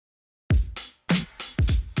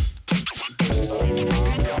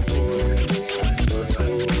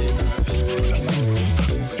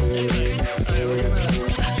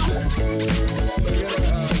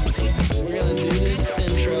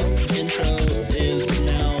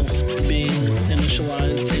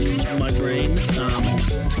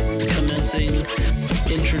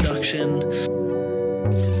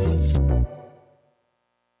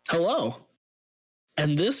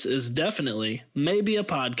And this is definitely maybe a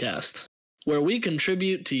podcast where we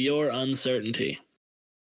contribute to your uncertainty.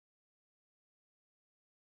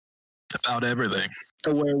 About everything.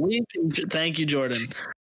 Where we can, thank you, Jordan.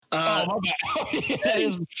 My bad. I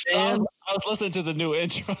was listening to the new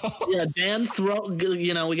intro. Yeah, Dan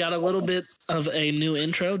we got a little bit of a new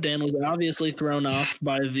intro. Dan was obviously thrown off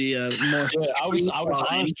by the more. Yeah,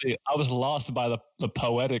 I was lost by the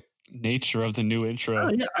poetic nature of the new intro.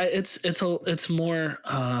 Oh, yeah, it's more.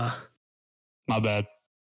 My bad.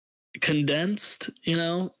 Condensed,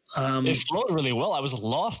 it flowed really well. I was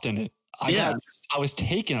lost in it. I was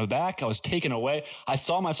taken aback. I was taken away. I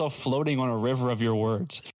saw myself floating on a river of your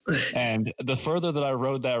words. And the further that I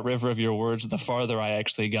rode that river of your words, the farther I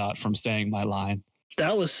actually got from saying my line.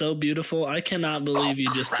 That was so beautiful. I cannot believe you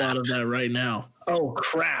just thought of that right now. Oh,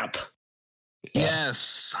 crap.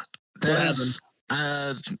 Yes. That is,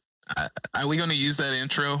 are we going to use that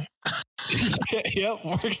intro? Yep,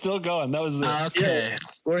 we're still going. That was it. Okay. Yeah,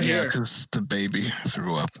 we're here. Because the baby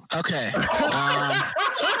threw up. Okay.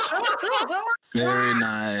 Very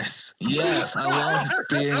nice. Yes, I love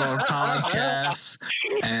being on podcasts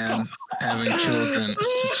and having children.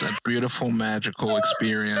 It's just a beautiful, magical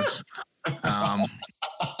experience.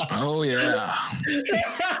 Oh, yeah.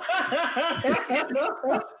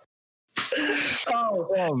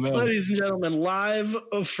 Oh man. Ladies and gentlemen, live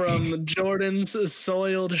from Jordan's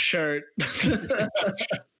soiled shirt.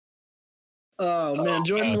 Oh man,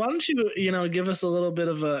 Jordan, why don't you give us a little bit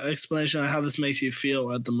of an explanation on how this makes you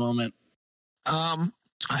feel at the moment? I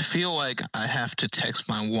feel like I have to text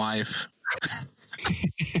my wife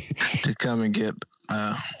to come and get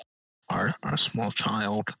our small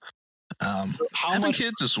child. Having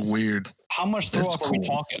kids is weird. How much throw up are we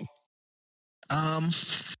talking?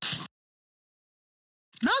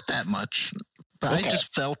 Not that much, but okay. I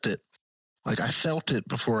just felt it. Like I felt it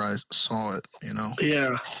before I saw it,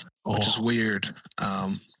 Yeah. Which is weird.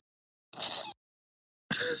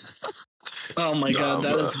 Oh my God,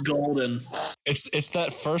 that is golden. It's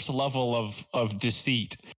that first level of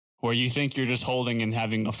deceit where you think you're just holding and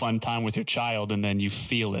having a fun time with your child, and then you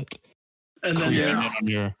feel it. And then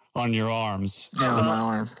on your arms. Yeah, on my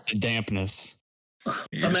arm. The dampness.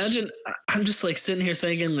 Yes. Imagine I'm just like sitting here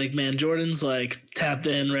thinking like, man, Jordan's like tapped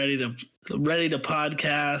in, ready to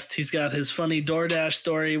podcast. He's got his funny DoorDash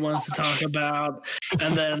story he wants to talk about.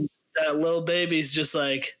 And then that little baby's just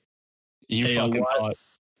like,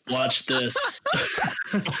 watch this.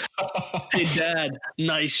 Hey dad,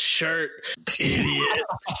 nice shirt, idiot.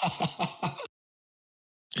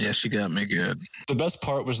 Yeah, she got me good. The best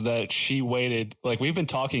part was that she waited, like we've been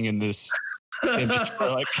talking in this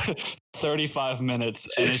for like 35 minutes,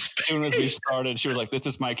 and as soon as we started, she was like, "This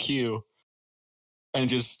is my cue," and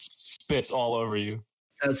just spits all over you.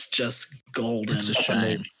 That's just golden. It's a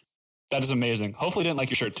shame. That is amazing. Hopefully, you didn't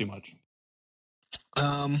like your shirt too much.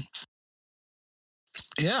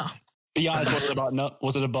 Yeah. Be honest, was it a button up?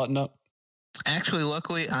 Was it a button up? Actually,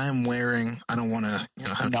 luckily, I am wearing. I don't want to,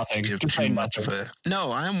 have nothing. to give too much of a.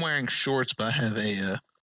 No, I am wearing shorts, but I have a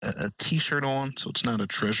t-shirt on, so it's not a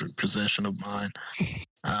treasured possession of mine.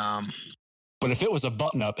 But if it was a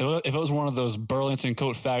button-up, if it was one of those Burlington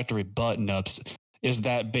Coat Factory button-ups, is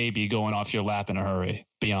that baby going off your lap in a hurry?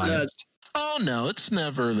 Be honest. Oh, no, it's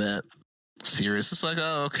never that serious. It's like,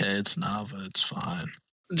 oh, okay, it's Nava, it's fine.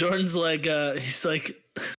 Jordan's like, he's like,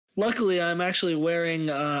 luckily I'm actually wearing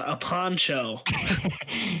a poncho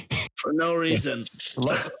for no reason.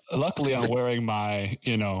 Luckily I'm wearing my,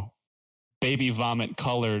 baby vomit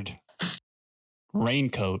colored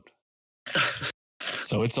raincoat.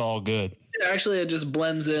 So it's all good. Actually, it just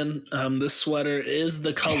blends in. This sweater is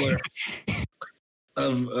the color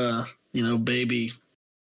of, baby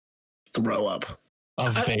throw up.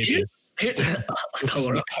 Of baby.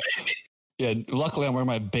 Color up. Yeah, luckily I'm wearing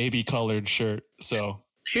my baby colored shirt. So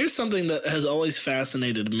here's something that has always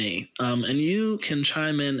fascinated me. And you can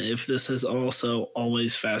chime in if this has also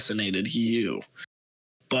always fascinated you.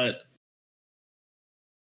 But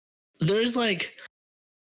there's like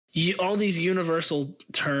all these universal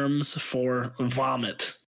terms for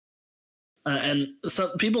vomit. And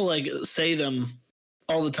some people like say them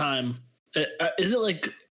all the time. Is it like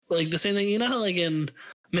the same thing? You know how like in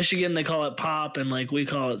Michigan they call it pop and like we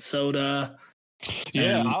call it soda?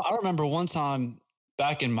 Yeah, I remember one time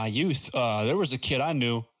back in my youth, there was a kid I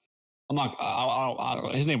knew. I'm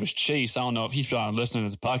not. His name was Chase. I don't know if he's listening to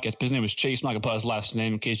this podcast, but his name was Chase. I'm not gonna put his last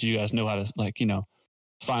name in case you guys know how to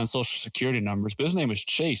find social security numbers. But his name was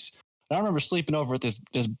Chase. And I remember sleeping over at this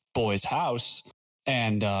boy's house,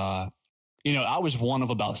 and I was one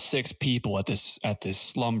of about 6 people at this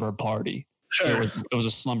slumber party. Sure. It was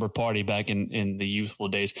a slumber party back in the youthful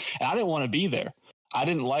days, and I didn't want to be there. I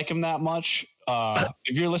didn't like him that much.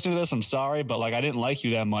 If you're listening to this, I'm sorry, but like I didn't like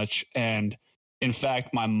you that much. And in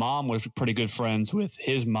fact, my mom was pretty good friends with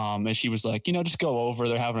his mom, and she was like, just go over.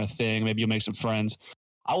 They're having a thing. Maybe you'll make some friends.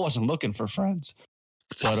 I wasn't looking for friends,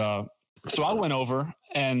 but so I went over,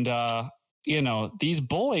 and these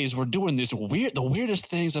boys were doing the weirdest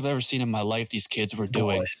things I've ever seen in my life. These kids were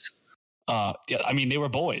doing. They were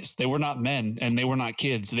boys. They were not men, and they were not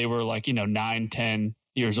kids. They were like 9, 10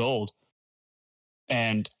 years old.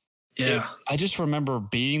 And I just remember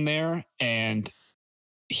being there, and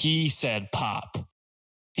he said, "Pop."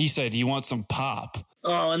 He said, "You want some pop?"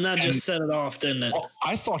 Oh, and that just set it off, didn't it?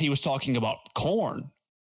 I thought he was talking about corn.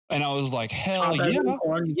 And I was like, hell pop yeah.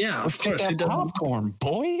 Corn? Yeah, let's get that popcorn,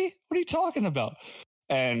 boy. What are you talking about?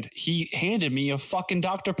 And he handed me a fucking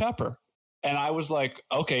Dr. Pepper. And I was like,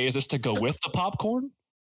 okay, is this to go with the popcorn?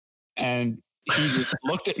 And he just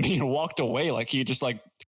looked at me and walked away. Like he just like,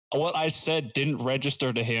 what I said didn't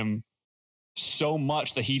register to him so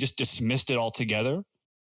much that he just dismissed it altogether.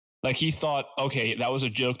 Like he thought, okay, that was a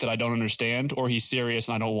joke that I don't understand, or he's serious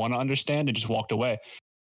and I don't want to understand, and just walked away.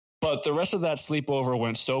 But the rest of that sleepover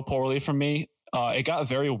went so poorly for me. It got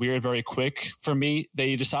very weird very quick for me.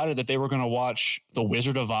 They decided that they were going to watch The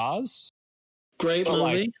Wizard of Oz. Great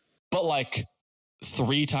movie. But like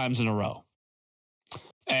 3 times in a row.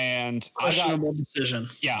 And questionable decision.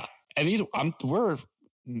 Yeah. And we're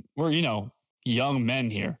young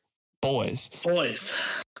men here. Boys.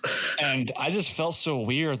 And I just felt so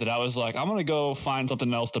weird that I was like, I'm going to go find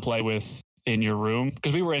something else to play with in your room,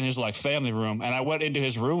 because we were in his like family room, and I went into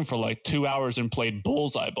his room for like 2 hours and played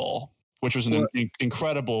Bullseye Ball, which was an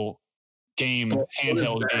incredible game,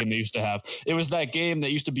 handheld game they used to have. It was that game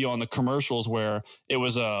that used to be on the commercials where it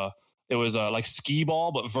was like skee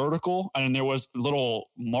ball but vertical, and then there was little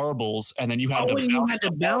marbles, and then you had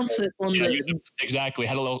to bounce it on exactly.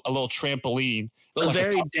 Had a little trampoline. A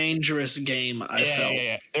very dangerous game. I felt.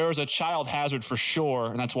 Yeah. There was a child hazard for sure,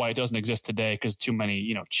 and that's why it doesn't exist today, because too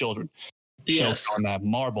many children. Yes. On that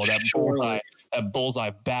marble, that bullseye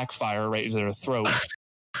backfire right into their throat.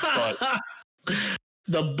 But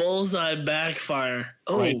the bullseye backfire,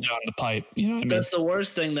 right down the pipe. You know what I mean? That's the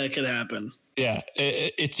worst thing that could happen. Yeah,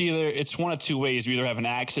 it's one of two ways. You either have an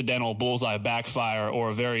accidental bullseye backfire or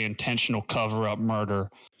a very intentional cover-up murder.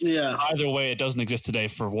 Yeah. Either way, it doesn't exist today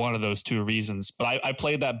for one of those two reasons. But I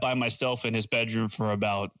played that by myself in his bedroom for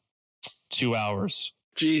about 2 hours.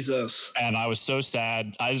 Jesus. And I was so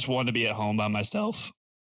sad. I just wanted to be at home by myself.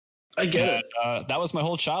 I get it. That was my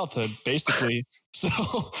whole childhood, basically. So,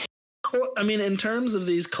 well, I mean, in terms of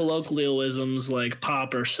these colloquialisms like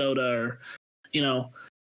pop or soda or,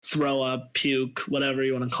 throw up, puke, whatever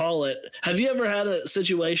you want to call it, have you ever had a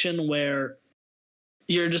situation where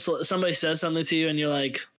you're just, somebody says something to you and you're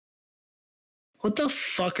like, what the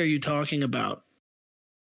fuck are you talking about?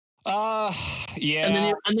 Yeah.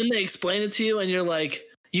 And then they explain it to you and you're like,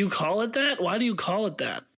 you call it that? Why do you call it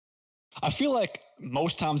that? I feel like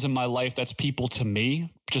most times in my life that's people to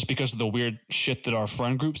me, just because of the weird shit that our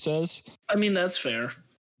friend group says. I mean, that's fair.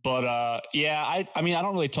 But I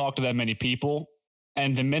don't really talk to that many people.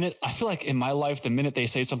 And I feel like in my life, the minute they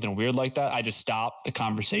say something weird like that, I just stop the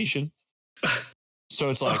conversation. So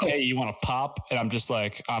it's like, hey, you want to pop? And I'm just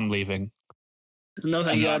like, I'm leaving. No,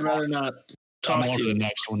 thank you. I'd rather not talk to you. The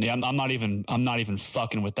next one. Yeah, I'm not even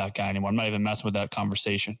fucking with that guy anymore. I'm not even messing with that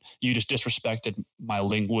conversation. You just disrespected my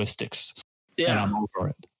linguistics. Yeah. And I'm over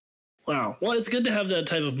it. Wow. Well, it's good to have that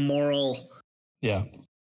type of moral. Yeah.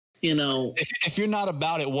 If you're not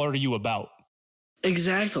about it, what are you about?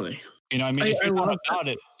 Exactly. You know what I mean? If you're not about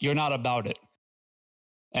it, you're not about it.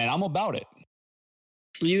 And I'm about it.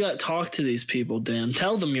 You got to talk to these people, Dan.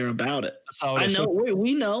 Tell them you're about it. That's how I know.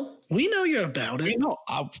 We know. We know you're about it.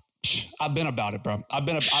 I've been about it, bro. I've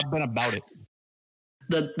been about it.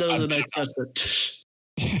 That was a nice touch.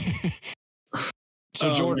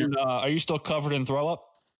 So, Jordan, are you still covered in throw up?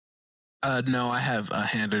 No, I have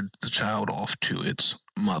handed the child off to its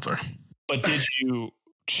mother. But did you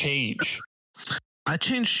change? I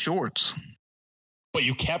changed shorts. But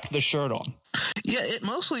you kept the shirt on. Yeah, it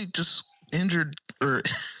mostly just injured or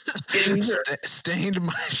stained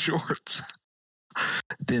my shorts.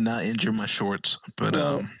 Did not injure my shorts, but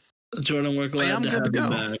Jordan, we're glad to have you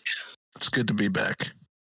back. It's good to be back.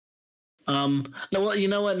 No, well, you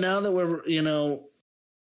know what? Now that we're,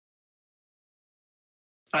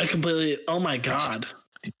 I completely. Oh my god,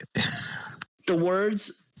 the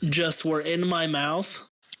words just were in my mouth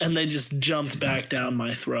and they just jumped back down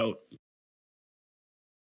my throat.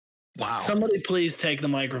 Wow! Somebody, please take the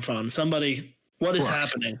microphone. Somebody, what is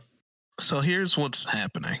happening? So here's what's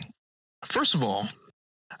happening. First of all,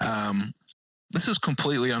 this is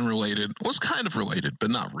completely unrelated. Well, it's kind of related, but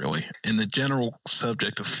not really. In the general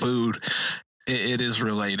subject of food, it is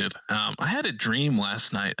related. I had a dream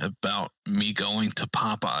last night about me going to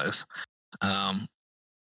Popeyes. And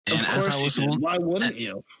of course you did. Why wouldn't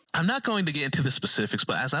you? I'm not going to get into the specifics,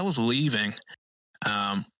 but as I was leaving,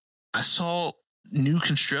 I saw new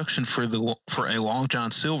construction for a Long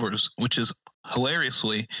John Silver's, which is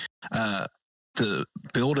hilariously the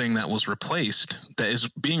building that is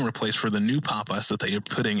being replaced for the new Popeyes that they are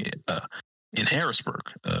putting in Harrisburg,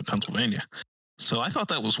 Pennsylvania. So I thought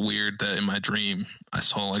that was weird that in my dream I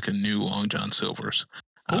saw like a new Long John Silver's.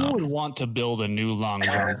 Who would want to build a new Long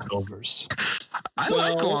John Silver's? I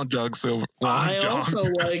like Long John Silver. I also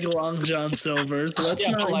like Long John Silver's. Let's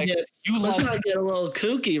not get a little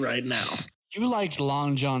kooky right now. You liked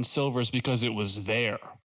Long John Silver's because it was there.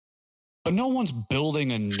 But no one's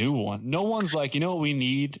building a new one. No one's like, you know what we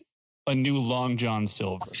need? A new Long John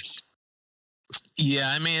Silver's. Yeah,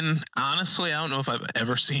 I mean, honestly, I don't know if I've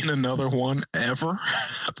ever seen another one ever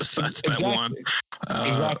besides that one.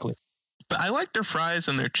 Exactly. But I like their fries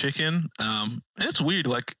and their chicken. And it's weird.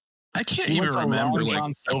 Like, I can't even remember. Long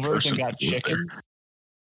John Silver's and got chicken?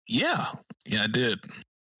 Yeah, I did.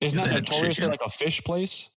 Isn't that notoriously like a fish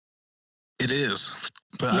place? It is,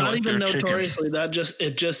 but not I like even their notoriously. Chicken.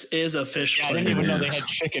 It just is a fish. Yeah, I didn't even know they had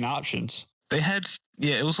chicken options. They had,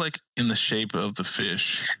 it was like in the shape of the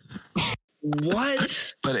fish.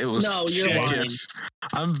 What? But it was. No, you're lying.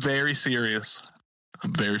 I'm very serious.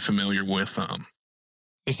 I'm very familiar with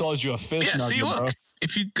They sold you a fish. Yeah, see, look.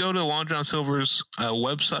 If you go to Long John Silver's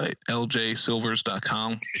website,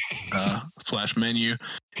 ljsilvers.com /menu,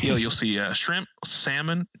 you'll see shrimp,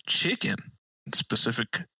 salmon, chicken. Pacific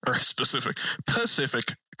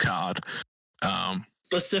cod. Cod.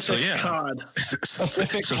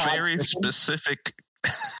 It's a very specific,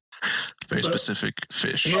 specific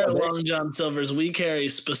fish. Here at Long John Silver's, we carry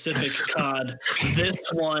specific cod. This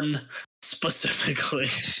one specifically.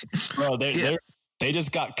 Bro, they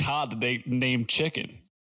just got cod that they named chicken.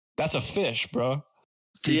 That's a fish, bro.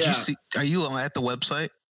 Did you see? Are you at the website?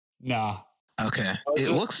 Nah. Okay.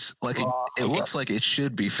 It looks like looks like it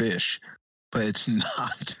should be fish. But it's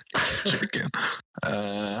not. It's chicken.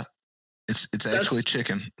 It's actually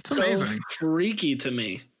chicken. It's amazing. So freaky to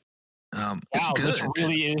me. It's good. This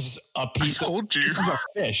really is a piece of a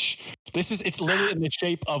fish. It's literally in the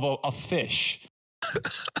shape of a fish.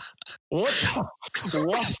 What?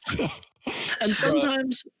 And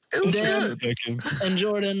sometimes, it was Dan good. And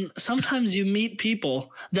Jordan, sometimes you meet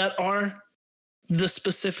people that are the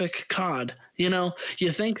specific cod. You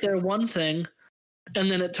think they're one thing. And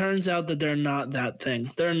then it turns out that they're not that thing.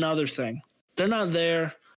 They're another thing. They're not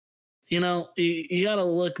there. You got to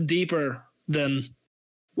look deeper than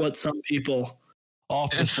what some people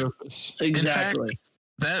off the surface. Exactly. In fact,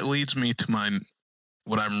 that leads me to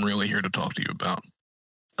what I'm really here to talk to you about.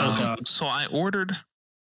 So I ordered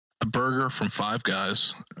a burger from Five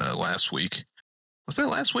Guys last week. Was that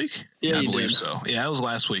last week? Yeah, I believe so. Yeah, it was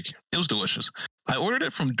last week. It was delicious. I ordered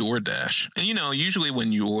it from DoorDash. And, usually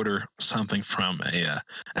when you order something from a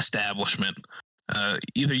establishment,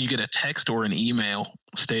 either you get a text or an email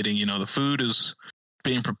stating, the food is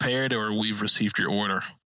being prepared or we've received your order.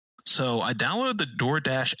 So I downloaded the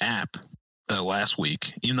DoorDash app last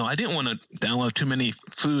week. I didn't want to download too many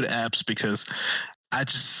food apps because I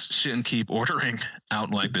just shouldn't keep ordering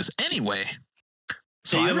out like this anyway.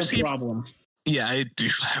 So you have a problem. Yeah, I do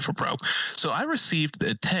have a problem. So I received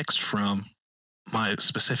a text from my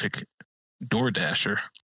specific DoorDasher.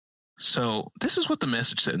 So this is what the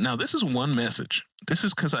message said. Now, this is one message. This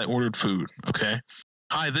is because I ordered food, okay?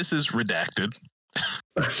 Hi, this is redacted.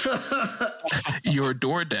 Your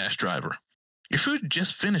DoorDash driver. Your food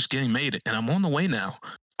just finished getting made, and I'm on the way now.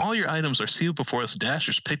 All your items are sealed before us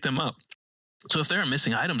Dashers pick them up. So if there are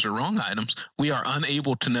missing items or wrong items, we are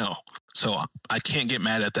unable to know. So I can't get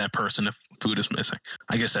mad at that person if food is missing.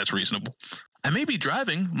 I guess that's reasonable. I may be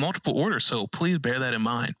driving multiple orders, so please bear that in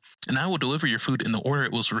mind. And I will deliver your food in the order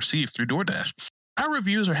it was received through DoorDash. Our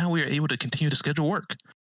reviews are how we are able to continue to schedule work.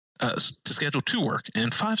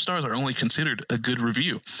 And 5 stars are only considered a good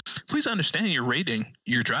review. Please understand you're rating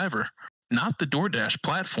your driver, not the DoorDash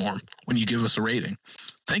platform, when you give us a rating.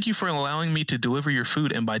 Thank you for allowing me to deliver your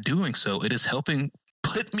food, and by doing so, it is helping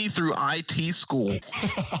put me through IT school.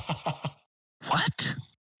 What?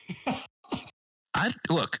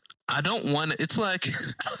 I don't want to. It's like,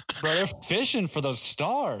 bro, they're fishing for those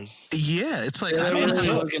stars. Yeah, it's like I don't want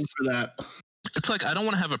to looking for that. It's like I don't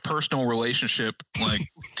want to have a personal relationship like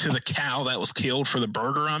to the cow that was killed for the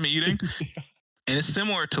burger I'm eating. And it's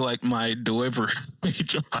similar to like my delivery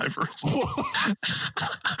drivers.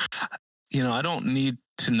 I don't need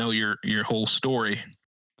to know your whole story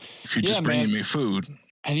if you're just bringing me food.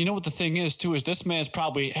 And you know what the thing is, too, is this man's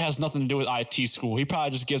probably has nothing to do with IT school. He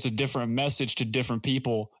probably just gives a different message to different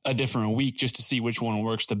people a different week just to see which one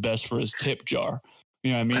works the best for his tip jar.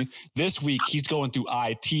 You know what I mean? This week, he's going through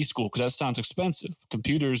IT school because that sounds expensive.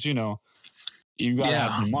 Computers, you got to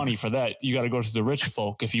have the money for that. You got to go to the rich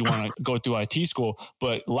folk if you want to go through IT school.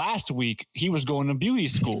 But last week, he was going to beauty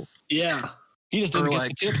school. Yeah. He just didn't get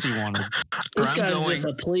the tips he wanted. This guy's just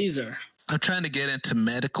a pleaser. I'm trying to get into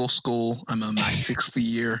medical school. I'm in my 6th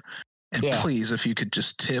year. And please, if you could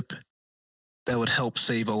just tip, that would help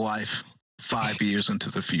save a life 5 years into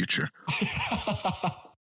the future.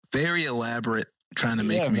 Very elaborate, trying to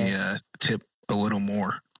make me tip a little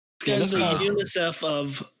more. This guy's the UNICEF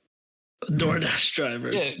of DoorDash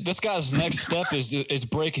drivers. Yeah, this guy's next step is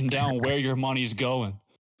breaking down where your money's going.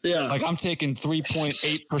 Yeah. Like I'm taking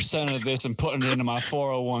 3.8% of this and putting it into my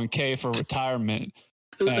 401k for retirement.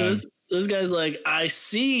 This guy's like, I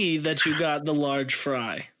see that you got the large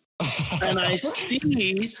fry. And I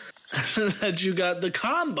see that you got the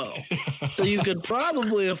combo. So you could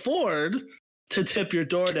probably afford to tip your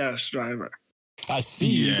DoorDash driver. I see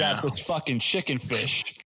you got this fucking chicken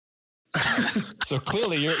fish. So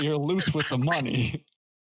clearly you're loose with the money.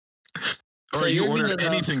 Or so you order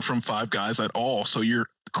anything from Five Guys at all, so you're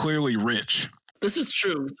clearly rich. This is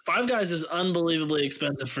true. Five Guys is unbelievably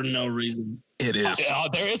expensive for no reason. It is.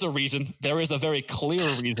 There is a reason. There is a very clear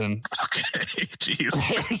reason. Okay, jeez.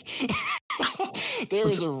 There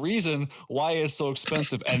is a reason why it's so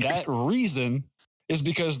expensive, and that reason is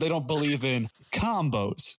because they don't believe in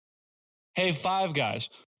combos. Hey, Five Guys,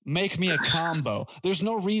 make me a combo. There's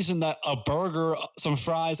no reason that a burger, some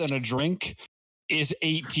fries, and a drink is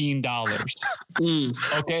 $18.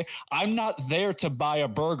 Okay, I'm not there to buy a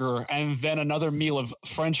burger and then another meal of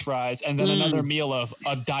French fries and then another meal of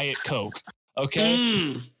a Diet Coke.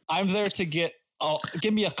 Okay, I'm there to give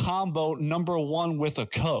me a combo number one with a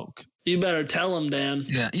Coke. You better tell him, Dan.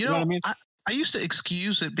 Yeah, you know what I mean. I used to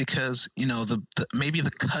excuse it because the maybe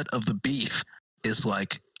the cut of the beef is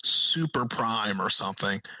like super prime or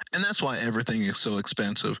something, and that's why everything is so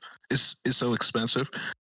expensive. Is so expensive.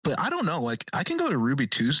 But I don't know, like I can go to Ruby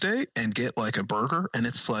Tuesday and get like a burger and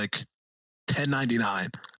it's like $10.99.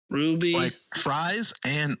 Ruby, like fries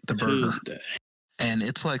and the burger. Tuesday. And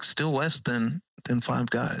it's like still less than Five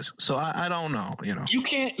Guys. So I don't know, You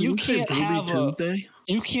can't have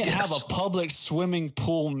have a public swimming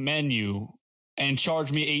pool menu and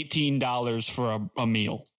charge me $18 for a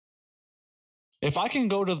meal. If I can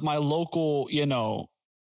go to my local,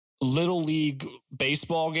 Little League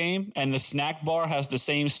baseball game and the snack bar has the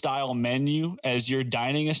same style menu as your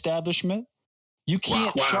dining establishment, you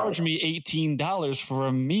can't charge me $18 for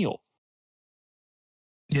a meal.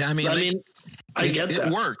 Yeah, I get that.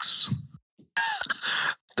 It works.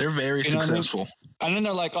 They're very successful. And then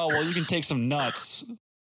they're like, oh, well, you can take some nuts.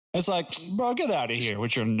 It's like, bro, get out of here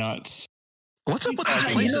with your nuts. What's up with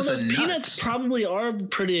these places and nuts? Peanuts probably are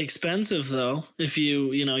pretty expensive, though, if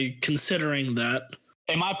you're considering that.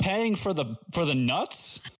 Am I paying for the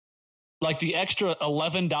nuts? Like the extra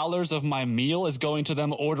 $11 of my meal is going to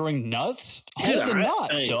them ordering nuts? Hold the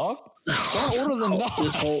nuts, dog. Don't order the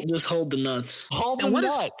nuts. Just hold the nuts. Hold the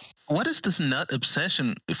nuts. What is this nut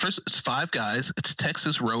obsession? First, it's Five Guys. It's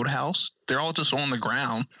Texas Roadhouse. They're all just on the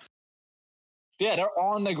ground. Yeah, they're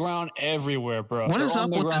on the ground everywhere, bro. What is up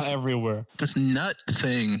with this everywhere? This nut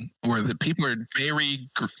thing where the people are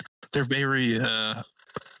they're very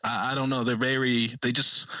I don't know. They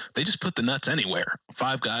just put the nuts anywhere.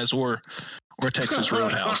 Five Guys or Texas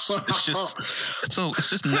Roadhouse. It's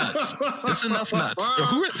just nuts. It's enough nuts.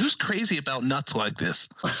 Who's crazy about nuts like this?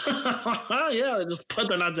 Yeah, they just put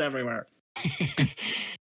the nuts everywhere.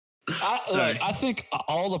 I think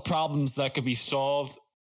all the problems that could be solved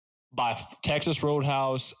by Texas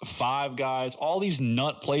Roadhouse, Five Guys, all these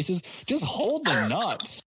nut places, just hold the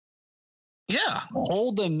nuts. Yeah.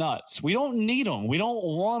 Hold the nuts. We don't need them. We don't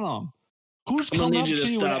want them. Who's coming up to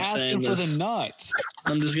you and asking for the nuts?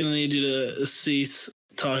 I'm just going to need you to cease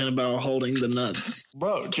talking about holding the nuts.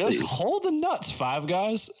 Bro, just hold the nuts, Five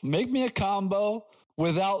Guys. Make me a combo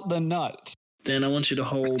without the nuts. Dan, I want you to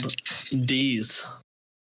hold these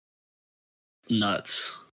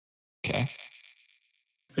nuts. Okay.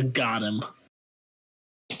 Got him.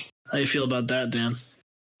 How you feel about that, Dan?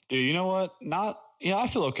 Dude, you know what? I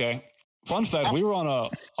feel okay. Fun fact, we were on a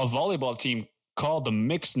volleyball team called the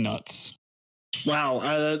Mixed Nuts. Wow, I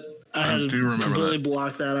had to completely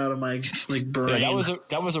block that out of my brain. Yeah,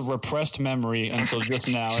 that was a repressed memory until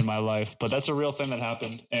just now in my life, but that's a real thing that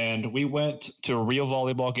happened. And we went to real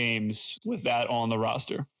volleyball games with that on the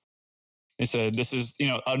roster. They said this is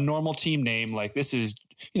a normal team name, like this is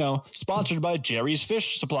sponsored by Jerry's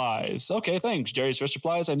Fish Supplies. Okay, thanks, Jerry's Fish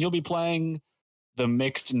Supplies. And you'll be playing the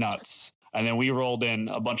Mixed Nuts. And then we rolled in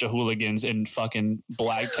a bunch of hooligans in fucking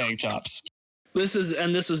black tank tops. This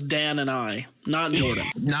was Dan and I, not Jordan.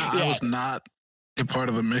 I was not a part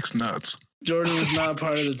of the Mixed Nuts. Jordan was not a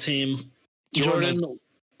part of the team. Jordan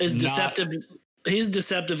is deceptive. He's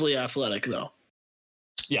deceptively athletic, though.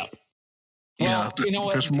 Yeah. Yeah, well, you know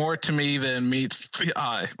what? There's more to me than meets the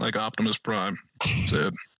eye, like Optimus Prime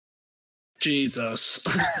said. Jesus.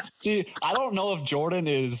 See, I don't know if Jordan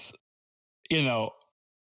is,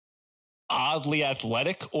 oddly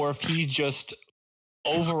athletic or if he's just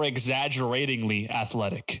over-exaggeratingly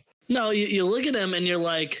athletic. No, you look at him and you're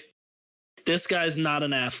like, this guy's not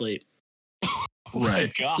an athlete.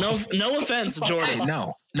 Right. No offense, Jordan. Hey,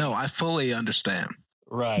 no, I fully understand.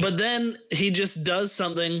 Right. But then he just does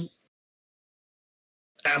something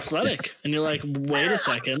athletic. And you're like, wait a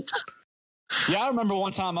second. Yeah, I remember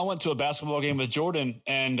one time I went to a basketball game with Jordan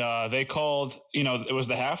and they called, it was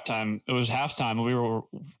the halftime. It was halftime and we were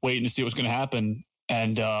waiting to see what was going to happen.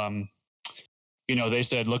 And, they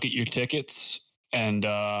said, look at your tickets and,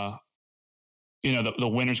 the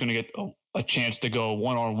winner's going to get a chance to go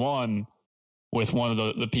one-on-one with one of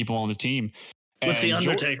the people on the team. With The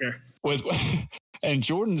Undertaker. And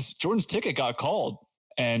Jordan's ticket got called.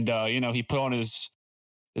 And, he put on his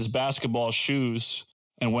basketball shoes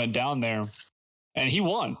and went down there and he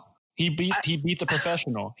won. He beat the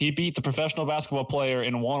professional. He beat the professional basketball player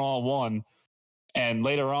in one-on-one. And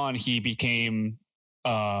later on he became,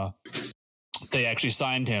 they actually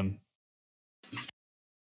signed him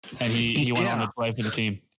and he went on to play for the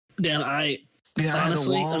team. Dan, honestly, I had a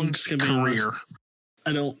long I'm just gonna be career.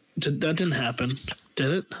 That didn't happen.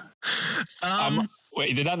 Did it?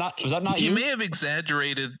 Wait, did that not? Was that not you? You may have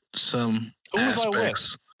exaggerated some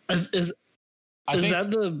aspects. Is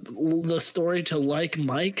that the story to like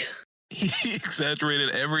Mike? He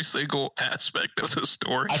exaggerated every single aspect of the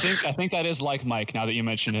story. I think that is like Mike. Now that you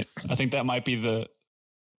mention it, I think that might be the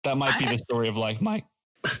story of like Mike.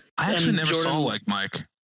 I actually never saw like Mike.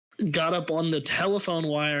 got up on the telephone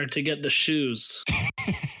wire to get the shoes.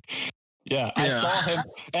 Yeah, I saw him,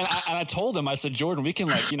 and I told him, I said, Jordan, we can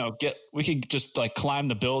we can just climb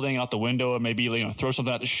the building out the window and maybe throw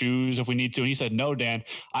something at the shoes if we need to. And he said, no, Dan,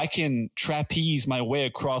 I can trapeze my way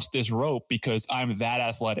across this rope because I'm that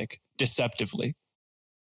athletic, deceptively.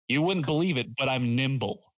 You wouldn't believe it, but I'm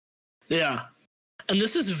nimble. Yeah, and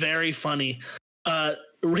this is very funny.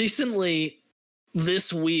 Recently,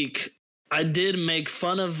 this week, I did make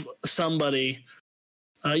fun of somebody.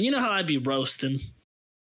 You know how I'd be roasting.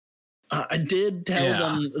 I did tell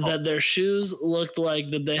them that their shoes looked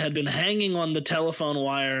like that they had been hanging on the telephone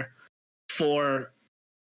wire for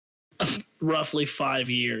roughly 5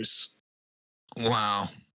 years. Wow.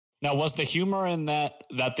 Now, was the humor in that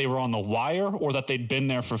they were on the wire or that they'd been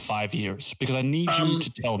there for 5 years? Because I need you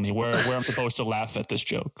to tell me where I'm supposed to laugh at this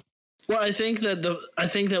joke. Well, I think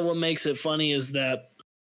that what makes it funny is that,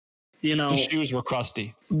 the shoes were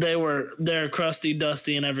crusty. They're crusty,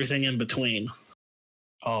 dusty, and everything in between.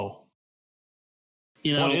 Oh.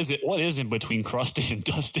 What is it? What is in between crusty and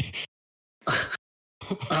dusty?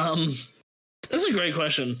 That's a great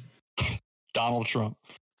question. Donald Trump.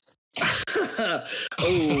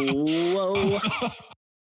 Whoa.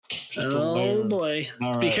 Oh boy.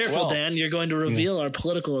 Right. Be careful, Dan. You're going to reveal our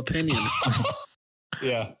political opinion.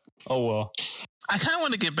 Yeah. Oh well. I kind of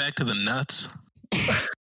want to get back to the nuts.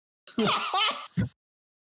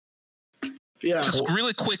 Yeah. Just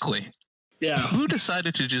really quickly. Yeah. Who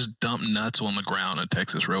decided to just dump nuts on the ground at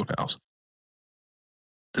Texas Roadhouse?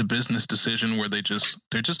 The business decision where they're just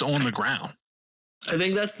on the ground. I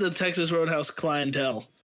think that's the Texas Roadhouse clientele.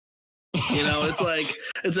 It's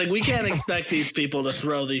like we can't expect these people to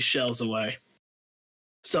throw these shells away.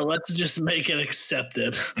 So let's just make it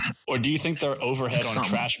accepted. Or do you think their overhead on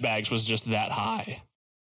trash bags was just that high?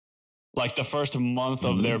 Like the first month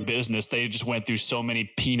of their business, they just went through so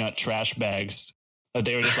many peanut trash bags that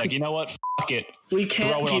they were just like, you know what? Fuck it. We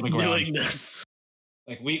can't keep doing this.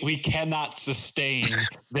 Like we cannot sustain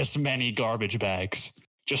this many garbage bags.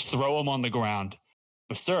 Just throw them on the ground.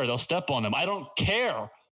 But sir, they'll step on them. I don't care.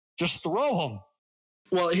 Just throw them.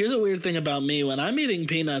 Well, here's a weird thing about me. When I'm eating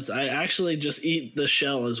peanuts, I actually just eat the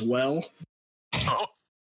shell as well. Oh.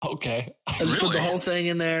 Okay. I just put the whole thing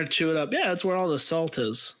in there, chew it up. Yeah, that's where all the salt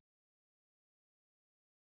is.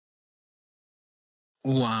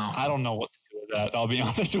 Wow. I don't know what to do with that. I'll be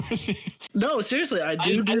honest with you. No, seriously, I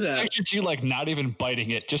do that. I pictured you not even biting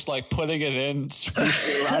it, just putting it in, swooshing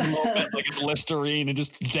it around a little bit like it's Listerine and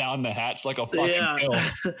just down the hatch like a fucking pill.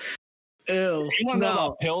 Ew. You want to know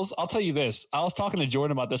about pills? I'll tell you this. I was talking to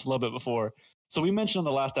Jordan about this a little bit before. So we mentioned on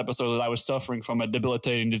the last episode that I was suffering from a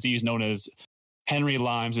debilitating disease known as Henry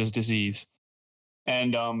Lyme's disease.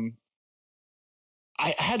 And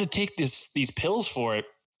I had to take these pills for it.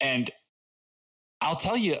 And I was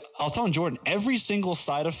telling Jordan, every single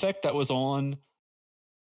side effect that was on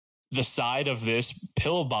the side of this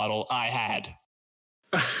pill bottle I had.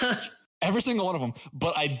 Every single one of them.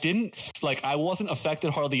 But I wasn't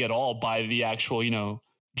affected hardly at all by the actual,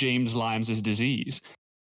 James Lyme's disease.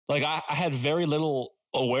 Like I had very little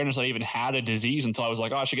awareness I even had a disease until I was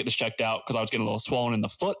like, oh, I should get this checked out because I was getting a little swollen in the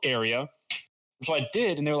foot area. So I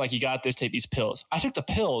did, and they were like, you got this, take these pills. I took the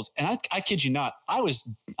pills, and I kid you not, I was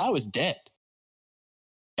dead.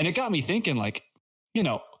 And it got me thinking, like,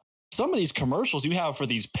 some of these commercials you have for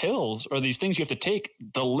these pills or these things you have to take,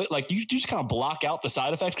 you just kind of block out the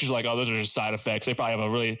side effects because you're like, oh, those are just side effects. They probably have a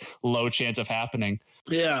really low chance of happening.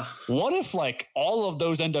 Yeah. What if like all of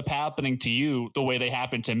those end up happening to you the way they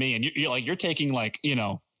happened to me? And you're taking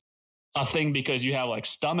a thing because you have like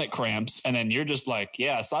stomach cramps, and then you're just like,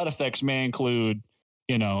 yeah, side effects may include,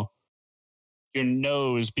 your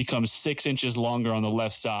nose becomes 6 inches longer on the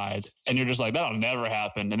left side. And you're just like, that'll never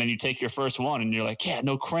happen. And then you take your first one and you're like, yeah,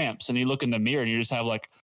 no cramps. And you look in the mirror and you just have like,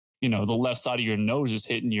 the left side of your nose is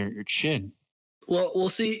hitting your chin. Well,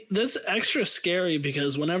 see, that's extra scary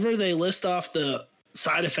because whenever they list off the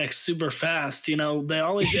side effects super fast, they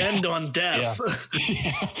always end on death.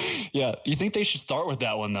 Yeah. You think they should start with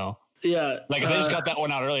that one though? Yeah. Like if they just got that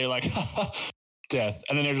one out earlier, like death,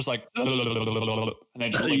 and then they're just like, and they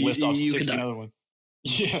just like list off 16 other ones.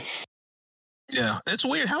 Yeah. Yeah, it's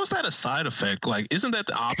weird. How is that a side effect? Like, isn't that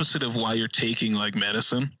the opposite of why you're taking like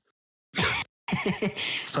medicine?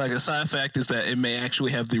 It's like a side effect is that it may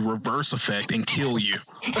actually have the reverse effect and kill you.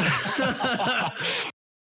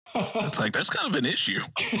 It's like, that's kind of an issue.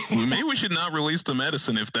 Maybe we should not release the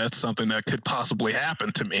medicine if that's something that could possibly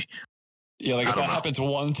happen to me. Yeah, like if that happens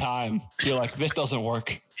one time, you're like, this doesn't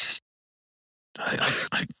work.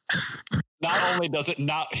 Not only does it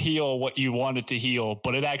not heal what you want it to heal,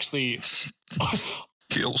 but it actually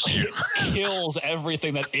kills you. Kills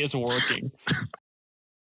everything that is working.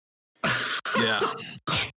 Yeah.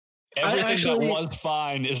 Everything that was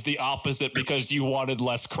fine is the opposite because you wanted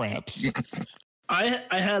less cramps. I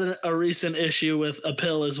had a recent issue with a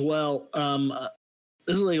pill as well.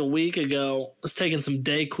 This is like a week ago. I was taking some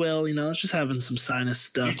Dayquil, I was just having some sinus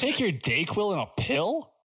stuff. You take your Dayquil in a pill?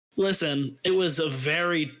 Listen, it was a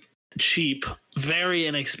very cheap, very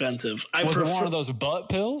inexpensive. Was it one of those butt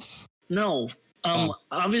pills? No.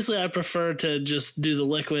 Obviously, I prefer to just do the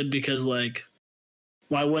liquid because, like,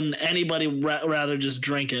 why wouldn't anybody rather just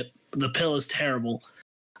drink it? The pill is terrible.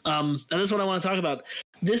 And this is what I want to talk about.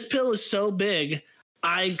 This pill is so big,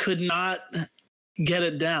 I could not get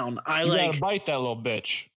it down. You gotta bite that little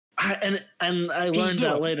bitch. And I learned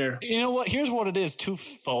that later. You know what? Here's what it is, too,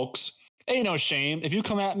 folks. Ain't no shame. If you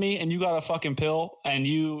come at me and you got a fucking pill and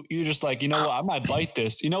you just like, what? I might bite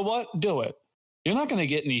this. You know what? Do it. You're not going to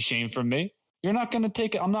get any shame from me. You're not going to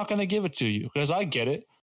take it. I'm not going to give it to you because I get it.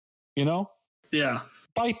 Yeah.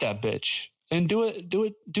 Bite that bitch and do it.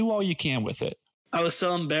 Do all you can with it. I was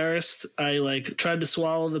so embarrassed. I tried to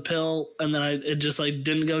swallow the pill and then it just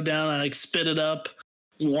didn't go down. I spit it up.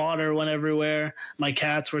 Water went everywhere. My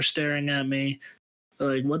cats were staring at me.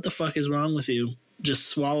 They're like, what the fuck is wrong with you? Just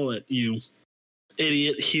swallow it, you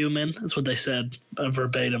idiot human. That's what they said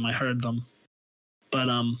verbatim. I heard them. But,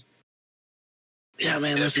 yeah,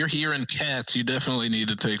 man. If you're hearing cats, you definitely need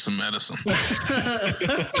to take some medicine.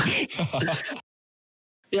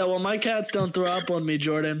 Yeah, well, my cats don't throw up on me,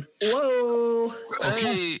 Jordan. Whoa.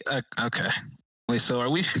 Hey, okay. Wait, so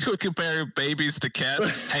are we comparing babies to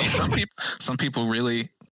cats? Hey, some people really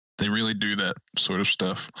do that sort of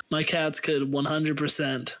stuff. My cats could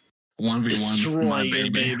 100%. 1v1 my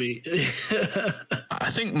baby. I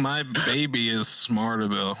think my baby is smarter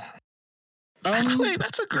though. Actually,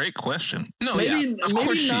 that's a great question. No, of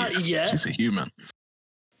course she is. Yet. She's a human.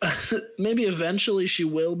 Maybe eventually she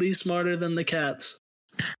will be smarter than the cats.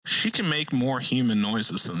 She can make more human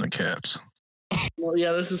noises than the cats. Well,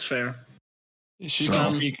 yeah, this is fair. She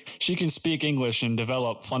can speak English and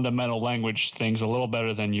develop fundamental language things a little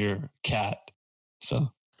better than your cat.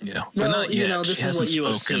 So. Yeah, but not yet. This she is what you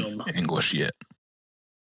assume. English yet.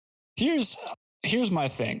 Here's my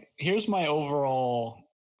thing. Here's my overall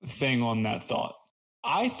thing on that thought.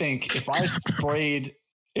 I think if I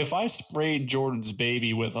sprayed Jordan's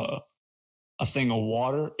baby with a thing of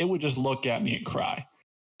water, it would just look at me and cry.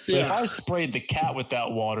 But if I sprayed the cat with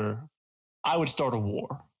that water, I would start a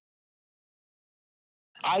war.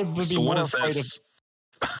 I would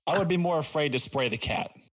be more afraid to spray the cat.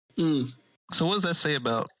 Mm. So what does that say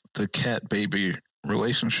about the cat baby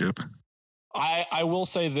relationship? I will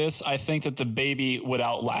say this. I think that the baby would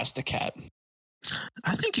outlast the cat.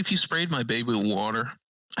 I think if you sprayed my baby with water,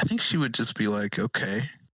 I think she would just be like, okay.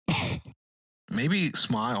 Maybe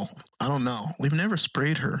smile. I don't know. We've never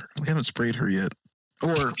sprayed her. We haven't sprayed her yet.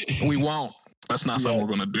 Or we won't. That's not something we're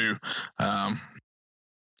going to do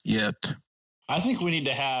yet. I think we need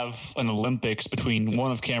to have an Olympics between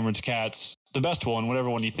one of Cameron's cats, the best one, whatever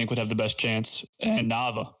one you think would have the best chance, and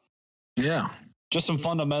Nava. Yeah. Just some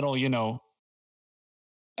fundamental,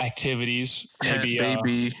 activities. Cat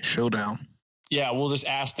baby showdown. Yeah, we'll just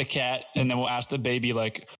ask the cat, and then we'll ask the baby,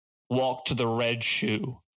 walk to the red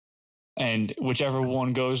shoe. And whichever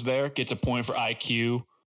one goes there gets a point for IQ.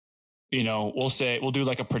 We'll do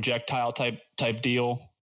a projectile type deal.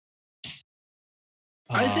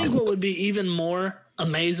 I think what would be even more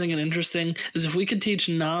amazing and interesting is if we could teach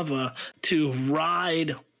Nava to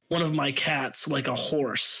ride one of my cats like a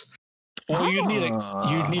horse. Or you'd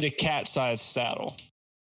need a cat-sized saddle.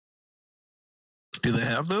 Do they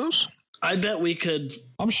have those? I bet we could.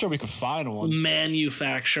 I'm sure we could find one.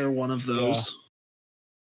 Manufacture one of those.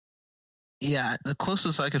 Yeah, the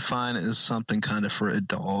closest I could find is something kind of for a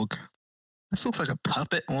dog. This looks like a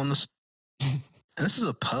puppet on this. This is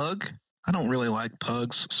a pug. I don't really like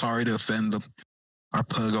pugs. Sorry to offend our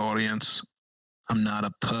pug audience. I'm not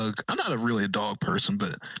a pug. I'm not really a dog person, but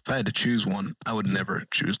if I had to choose one, I would never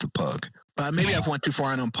choose the pug. But maybe I've went too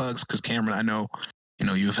far in on pugs because Cameron, I know,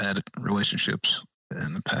 you've had relationships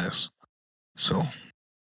in the past. So,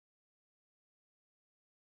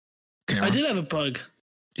 Cameron. I did have a pug.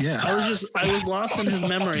 Yeah. I was lost in his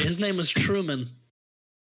memory. His name was Truman.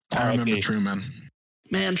 I remember Truman.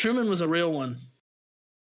 Man, Truman was a real one.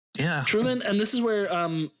 Yeah. Truman, and this is where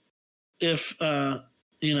if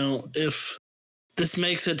this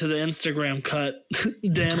makes it to the Instagram cut,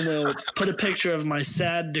 Dan will put a picture of my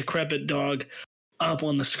sad, decrepit dog up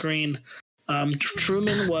on the screen.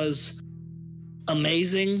 Truman was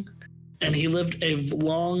amazing, and he lived a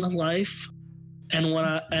long life. And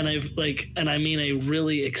I mean a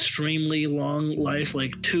really extremely long life,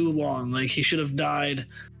 too long. He should have died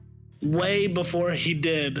way before he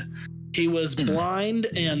did. He was blind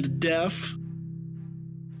and deaf.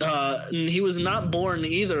 And he was not born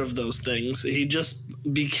either of those things. He just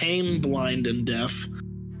became blind and deaf.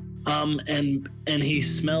 And he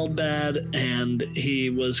smelled bad, and he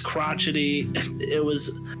was crotchety. It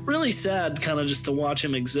was really sad kind of just to watch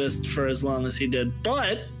him exist for as long as he did.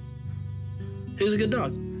 But he was a good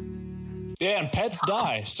dog. Yeah, and pets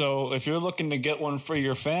die. So if you're looking to get one for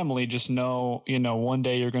your family, just know, one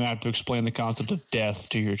day you're going to have to explain the concept of death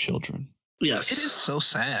to your children. Yes. It is so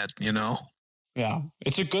sad, Yeah,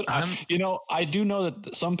 it's a good, I do know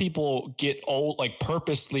that some people get old,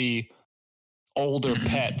 purposely older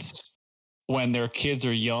pets when their kids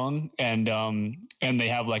are young and they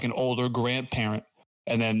have an older grandparent.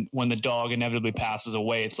 And then when the dog inevitably passes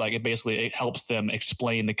away, it's it helps them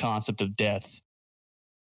explain the concept of death.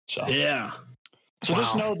 So yeah. So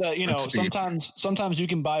just know that, sometimes you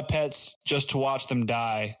can buy pets just to watch them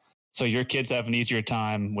die. So your kids have an easier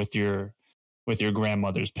time with your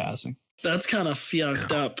grandmother's passing. That's kind of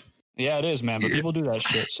fucked up. Yeah, it is, man. But people do that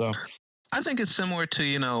shit. So I think it's similar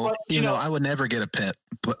to, I would never get a pet,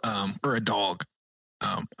 but, or a dog.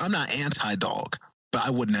 I'm not anti-dog, but I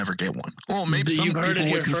would never get one. Well, maybe some people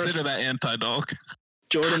would consider that anti-dog.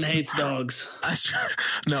 Jordan hates dogs.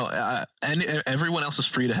 No, and everyone else is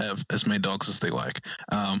free to have as many dogs as they like.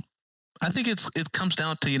 I think it comes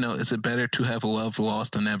down to, is it better to have a love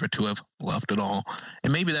lost than never to have loved at all?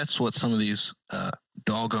 And maybe that's what some of these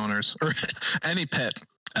dog owners or any pet,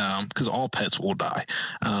 because all pets will die.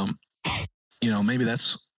 Maybe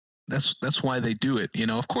that's why they do it.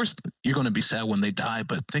 Of course you're going to be sad when they die,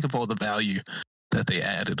 but think of all the value that they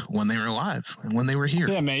added when they were alive and when they were here.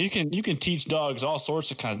 Yeah, man, you can teach dogs all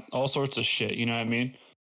sorts of shit. You know what I mean?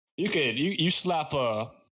 You slap a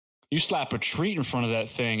treat in front of that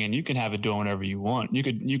thing and you can have it doing whatever you want. You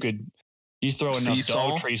throw enough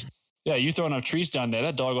dog treats. Yeah, you throw enough treats down there,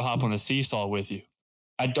 that dog will hop on a seesaw with you.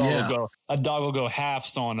 A dog will go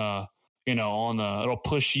halves on it'll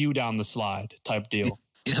push you down the slide type deal.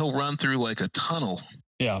 It'll run through a tunnel.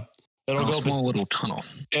 Yeah. It'll go small little tunnel.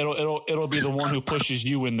 It'll be the one who pushes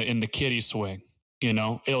you in the kiddie swing.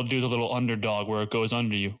 It'll do the little underdog where it goes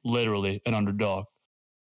under you, literally an underdog.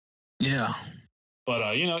 Yeah.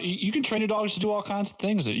 But you can train your dogs to do all kinds of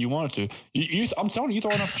things that you want it to. I'm telling you,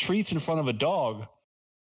 throw enough treats in front of a dog,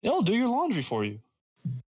 it'll do your laundry for you.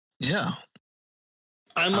 Yeah.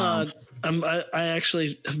 I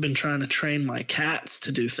actually have been trying to train my cats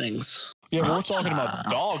to do things. Yeah, we're talking about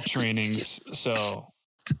dog trainings, so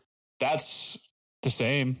that's the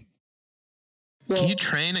same. Can you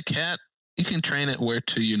train a cat, You can train it where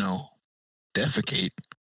to, defecate,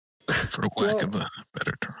 for lack of a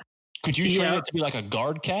better term. Could you train it to be like a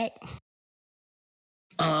guard cat?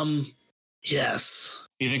 Yes.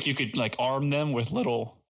 You think you could like arm them with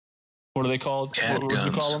little, what are they called? Cat what would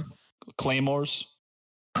you call guns. them? Claymores?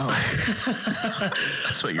 Oh,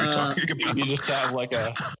 that's what you're talking about. You just have like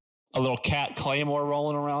a little cat claymore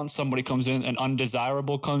rolling around. Somebody comes in, an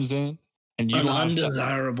undesirable comes in, and you don't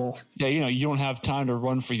undesirable. You don't have time to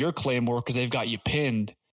run for your claymore because they've got you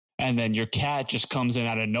pinned, and then your cat just comes in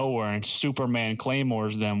out of nowhere and Superman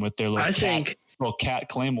claymores them with their little cat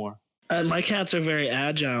claymore. My cats are very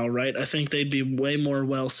agile, right? I think they'd be way more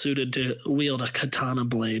well suited to wield a katana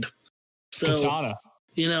blade. So, katana.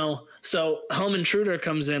 So home intruder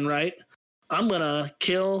comes in, right? I'm gonna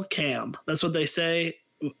kill Cam. That's what they say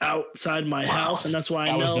outside my house, and that's why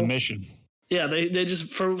I know. That was the mission. Yeah, they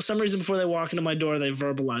just, for some reason, before they walk into my door, they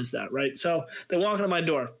verbalize that, right? So they walk into my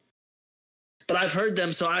door, but I've heard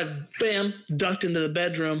them, so I've ducked into the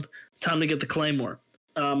bedroom. Time to get the claymore.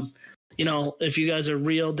 If you guys are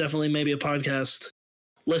real, definitely maybe a podcast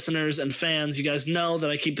listeners and fans, you guys know that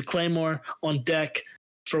I keep the claymore on deck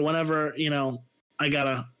for whenever I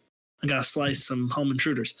gotta slice some home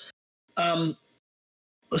intruders.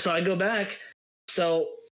 So I go back. So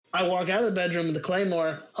I walk out of the bedroom with the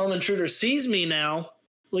claymore. Home intruder sees me now.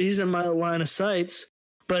 Well, he's in my line of sights,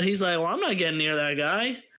 but he's like, "Well, I'm not getting near that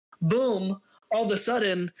guy." Boom! All of a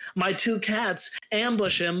sudden, my two cats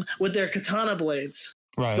ambush him with their katana blades.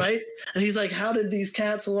 Right? And he's like, "How did these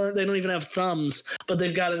cats learn? They don't even have thumbs, but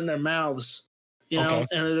they've got it in their mouths, And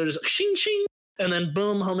they're just shing shing." And then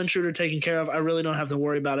boom, home intruder taken care of. I really don't have to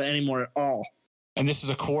worry about it anymore at all. And this is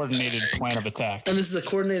a coordinated plan of attack.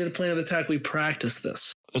 We practice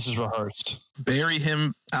this. This is rehearsed. Bury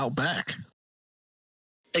him out back.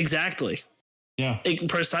 Exactly. Yeah.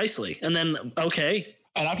 Precisely. And then, okay.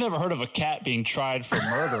 And I've never heard of a cat being tried for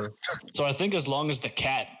murder. So I think as long as the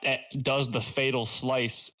cat does the fatal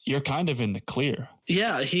slice, you're kind of in the clear.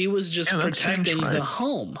 Yeah, he was just protecting the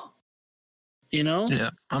home. Yeah,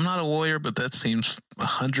 I'm not a lawyer, but that seems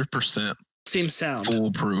 100% seems sound,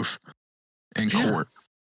 foolproof in court.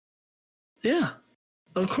 Yeah,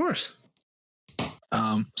 of course.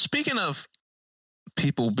 Speaking of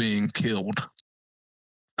people being killed,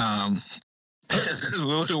 this is a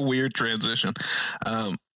little weird transition.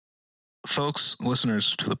 Folks,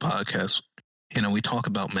 listeners to the podcast, we talk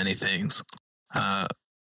about many things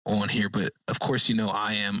on here, but of course,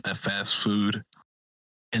 I am a fast food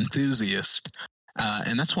enthusiast,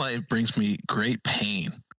 and that's why it brings me great pain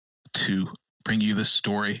to bring you this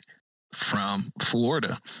story from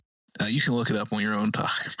Florida. You can look it up on your own time,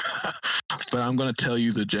 but I'm going to tell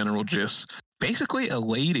you the general gist. Basically, a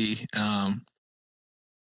lady,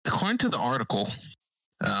 according to the article,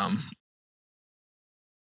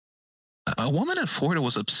 a woman in Florida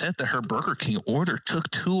was upset that her Burger King order took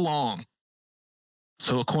too long.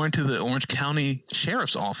 So according to the Orange County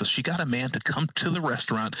Sheriff's Office, she got a man to come to the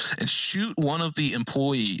restaurant and shoot one of the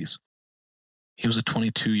employees. He was a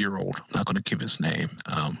 22-year-old. I'm not going to give his name.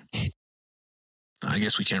 I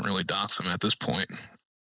guess we can't really dox him at this point.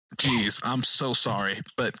 Jeez, I'm so sorry.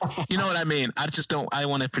 But you know what I mean? I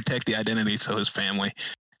want to protect the identity so his family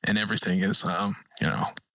and everything is,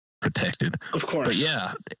 protected. Of course. But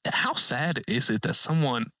yeah, how sad is it that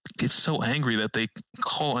someone gets so angry that they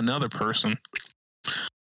call another person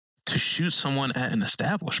to shoot someone at an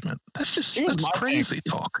establishment? That's crazy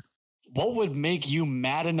talk. What would make you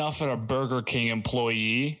mad enough at a Burger King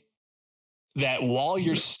employee that while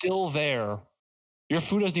you're still there, your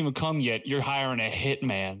food doesn't even come yet, you're hiring a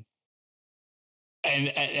hitman?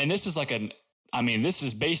 And this is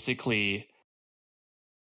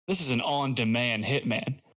this is an on-demand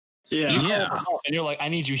hitman. Yeah. And you're like, I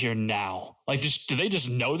need you here now. Like, do they just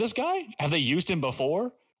know this guy? Have they used him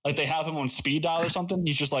before? Like they have him on speed dial or something?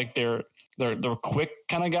 He's just like their quick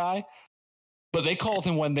kind of guy. But they called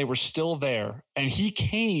him when they were still there, and he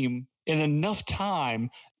came in enough time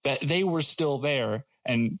that they were still there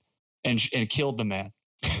and killed the man.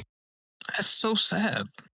 That's so sad.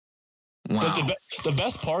 Wow. But the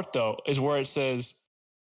best part though is where it says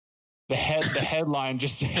the headline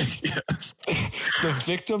just says yes. The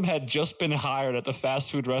victim had just been hired at the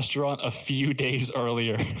fast food restaurant a few days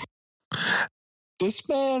earlier. This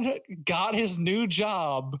man got his new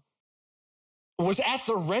job, was at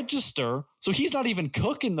the register, so he's not even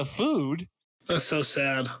cooking the food. That's so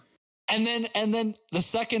sad. And then the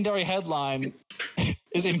secondary headline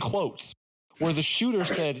is in quotes, where the shooter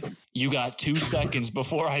said, "You got 2 seconds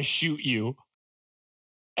before I shoot you,"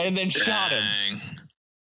 and then shot him.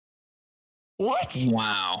 What?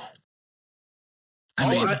 Wow.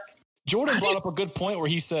 Jordan brought up a good point where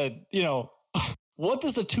he said, what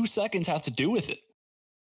does the 2 seconds have to do with it?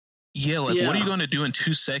 Yeah, what are you going to do in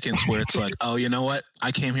 2 seconds where it's like, oh, you know what?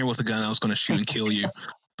 I came here with a gun. I was going to shoot and kill you.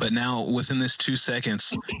 But now within this 2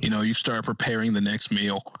 seconds, you start preparing the next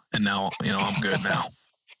meal. And now, I'm good now.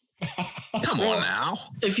 Come on now.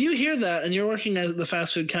 If you hear that and you're working at the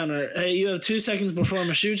fast food counter, hey, you have 2 seconds before I'm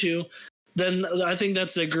going to shoot you, then I think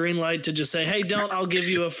that's a green light to just say, hey, I'll give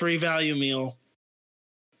you a free value meal.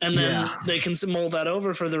 And then they can mold that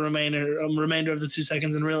over for the remainder of the 2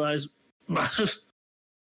 seconds and realize,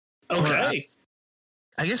 okay.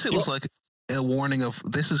 I guess it was like a warning of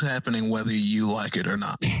this is happening whether you like it or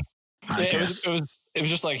not. I guess. It was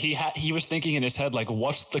just like he was thinking in his head, like,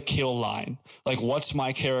 what's the kill line? Like, what's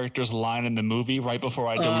my character's line in the movie right before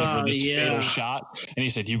I deliver this fatal shot? And he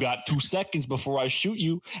said, you got 2 seconds before I shoot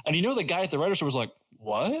you. And the guy at the register was like,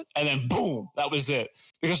 what? And then boom, that was it.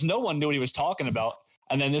 Because no one knew what he was talking about.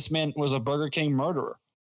 And then this man was a Burger King murderer.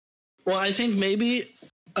 Well, I think maybe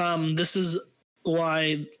this is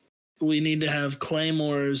why we need to have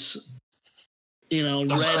claymores, ready.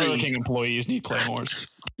 Burger King employees need claymores.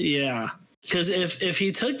 Yeah. Because if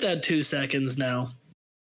he took that 2 seconds now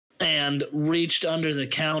and reached under the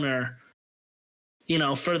counter,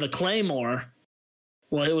 for the claymore,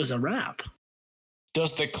 well, it was a wrap.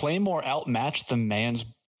 Does the claymore outmatch the man's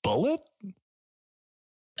bullet?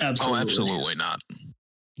 Absolutely. Oh, absolutely not.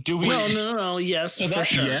 Do we? No. Yes, for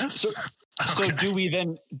sure. Yes. So do we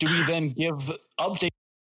then update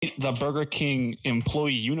the Burger King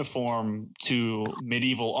employee uniform to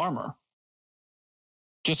medieval armor?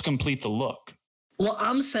 Just complete the look. Well,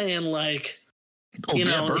 I'm saying Burger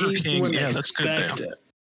King. Yeah, that's good.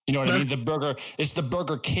 You know what I mean? It's the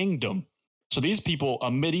Burger Kingdom. So these people, a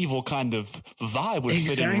medieval kind of vibe would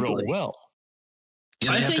fit in real well.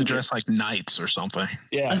 Yeah, they have to dress like knights or something.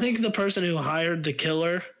 Yeah, I think the person who hired the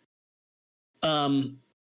killer. You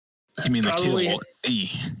mean the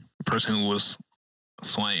person who was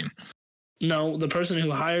slain? No, the person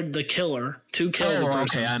who hired the killer to kill the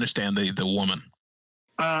person. Okay, I understand the woman.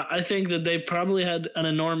 I think that they probably had an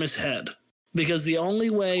enormous head, because the only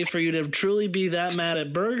way for you to truly be that mad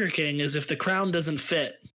at Burger King is if the crown doesn't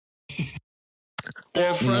fit.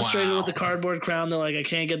 They're frustrated with the cardboard crown. They're like, I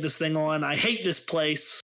can't get this thing on. I hate this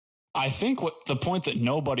place. I think what the point that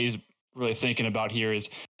nobody's really thinking about here is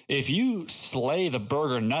if you slay the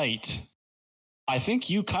Burger Knight, I think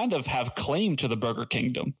you kind of have claim to the Burger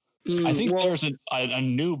Kingdom. I think there's a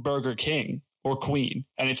new Burger King or Queen,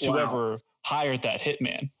 and it's whoever hired that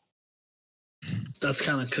hitman. That's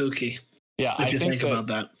kind of kooky. Yeah, I think about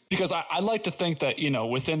that. Because I like to think that,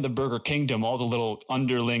 within the Burger Kingdom, all the little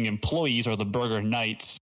underling employees are the Burger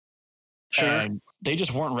Knights. Sure. And they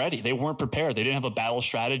just weren't ready. They weren't prepared. They didn't have a battle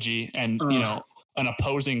strategy. And, an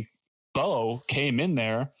opposing foe came in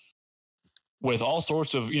there with all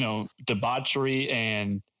sorts of, debauchery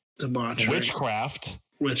and witchcraft.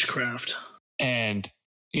 And,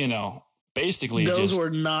 basically those were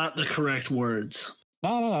not the correct words.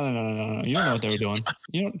 No. You don't know what they were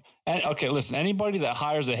doing. Okay, listen, anybody that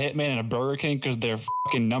hires a hitman in a Burger King because their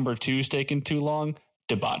fucking number 2's taking too long,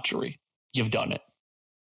 debauchery. You've done it.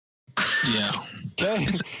 Yeah. Okay.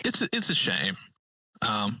 It's a shame.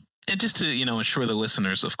 And just to, assure the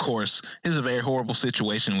listeners, of course, it's a very horrible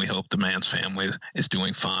situation. We hope the man's family is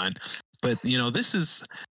doing fine. But,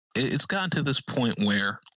 it's gotten to this point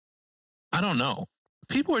where, I don't know,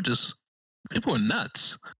 people are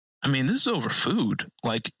nuts. I mean, this is over food.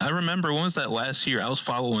 Like, I remember, when was that last year? I was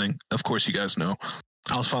following, of course, you guys know,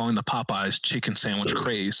 I was following the Popeyes chicken sandwich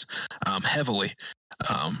craze heavily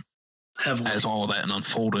as all of that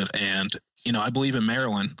unfolded. And, I believe in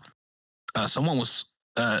Maryland, someone was...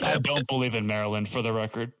 I don't believe in Maryland, for the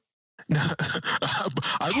record.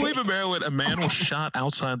 I believe in Maryland, a man was shot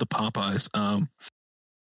outside the Popeyes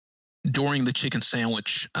during the chicken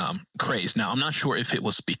sandwich craze. Now, I'm not sure if it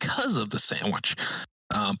was because of the sandwich,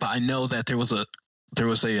 but I know that there was a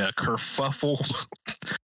kerfuffle.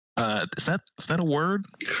 Is that a word?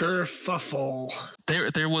 Kerfuffle.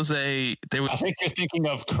 There was. I think you're thinking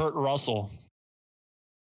of Kurt Russell.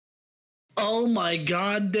 Oh my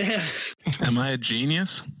God, Dan! Am I a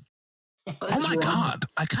genius? Oh my God,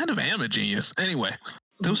 I kind of am a genius. Anyway,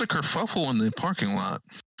 there was a kerfuffle in the parking lot,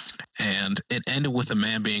 and it ended with a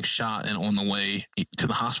man being shot, and on the way to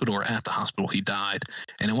the hospital or at the hospital, he died,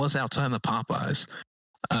 and it was outside the Popeyes.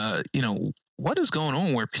 What is going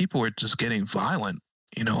on where people are just getting violent,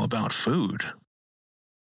 about food?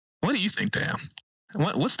 What do you think, Dan?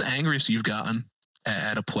 What's the angriest you've gotten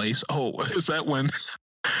at a place? Oh, is that when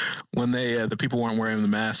When the people weren't wearing the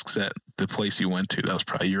masks at the place you went to, that was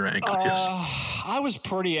probably your angriest. I was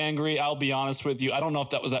pretty angry. I'll be honest with you. I don't know if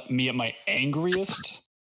that was me at my angriest.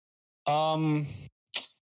 I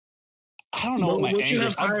don't know. Would you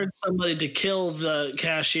have hired somebody to kill the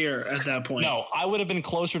cashier at that point? No, I would have been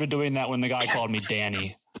closer to doing that when the guy called me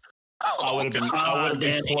Danny. I would have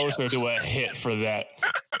been closer to a hit for that.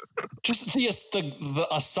 Just the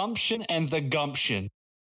assumption and the gumption.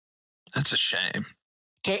 That's a shame.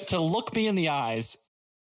 To look me in the eyes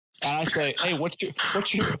and I say, hey, what's your,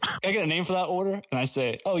 I get a name for that order? And I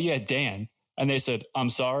say, oh yeah, Dan. And they said, I'm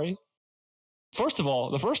sorry. First of all,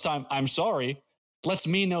 the first time I'm sorry lets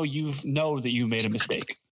me know that you made a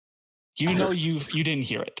mistake. You know, you didn't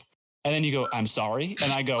hear it. And then you go, I'm sorry.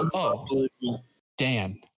 And I go, oh,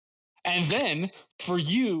 Dan. And then for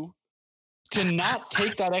you to not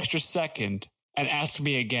take that extra second and ask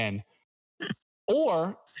me again,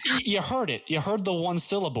 or you heard it. You heard the one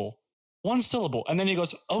syllable. And then he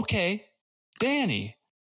goes, okay, Danny.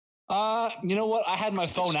 You know what? I had my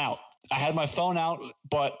phone out,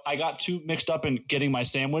 but I got too mixed up in getting my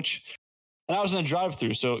sandwich. And I was in a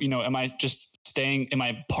drive-through. So, am I just am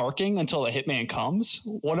I parking until the hitman comes?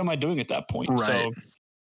 What am I doing at that point? Right. So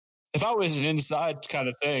if I was an inside kind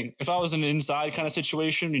of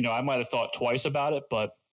situation, I might have thought twice about it,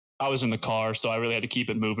 but I was in the car. So I really had to keep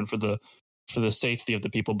it moving for the safety of the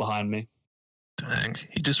people behind me. Dang.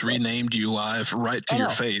 He just renamed you live right to your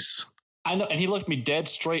face. I know. And he looked me dead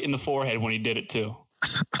straight in the forehead when he did it too.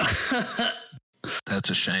 That's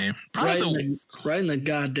a shame. Right in the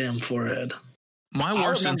goddamn forehead. My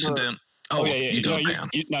worst incident. Oh, yeah. You go, Dan.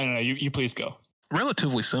 No. You please go.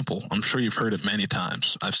 Relatively simple. I'm sure you've heard it many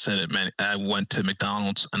times. I've said it many. I went to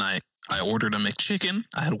McDonald's and I ordered a McChicken.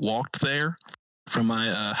 I had walked there from my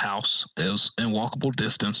house. It was in walkable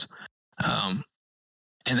distance. And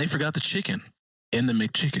they forgot the chicken in the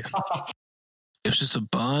McChicken. It was just a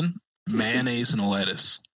bun, mayonnaise, and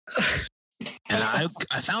lettuce. And I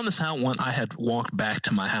found this out when I had walked back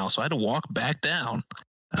to my house. So I had to walk back down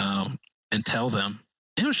and tell them.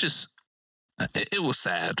 It was just, it was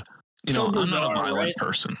sad. I'm not a violent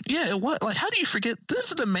person. Yeah, what? Like, how do you forget? This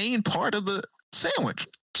is the main part of the sandwich.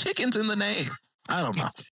 Chicken's in the name. I don't know.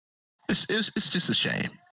 It's just a shame.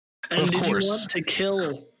 And did you want to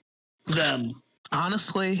kill them?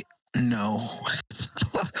 Honestly, no.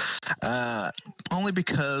 Only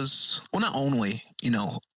because, not only,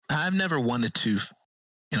 I've never wanted to,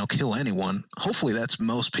 kill anyone. Hopefully that's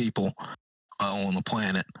most people on the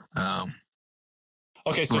planet.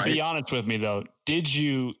 Okay, so be honest with me, though. Did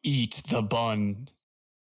you eat the bun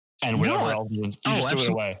and whatever else? You just threw it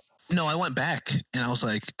away? No, I went back and I was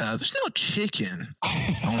like, there's no chicken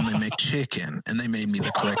on the McChicken. And they made me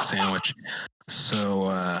the correct sandwich.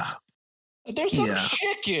 So, there's no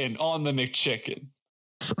chicken on the McChicken.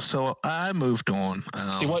 So I moved on.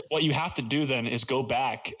 See, what you have to do then is go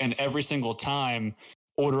back and every single time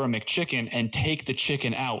order a McChicken and take the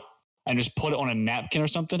chicken out and just put it on a napkin or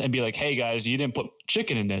something and be like, hey, guys, you didn't put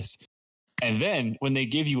chicken in this. And then when they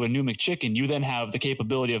give you a new McChicken, you then have the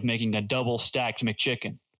capability of making a double stacked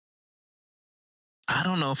McChicken. I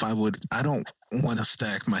don't know if I would. I don't want to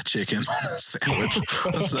stack my chicken on a sandwich.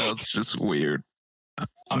 That sounds just weird.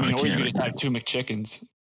 Or you could just have two McChickens.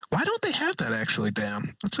 Why don't they have that actually, Dan?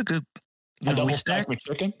 That's a good... A double stacked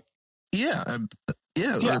McChicken? Yeah.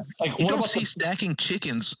 Yeah. Like, you don't see stacking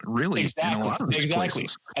chickens really in a lot of these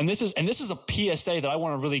places. And this is a PSA that I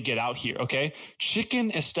want to really get out here, okay?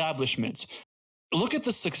 Chicken establishments. Look at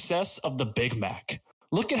the success of the Big Mac.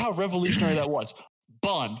 Look at how revolutionary that was.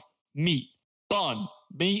 Bun, meat, bun,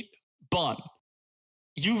 meat, bun.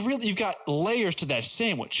 You've got layers to that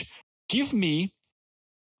sandwich. Give me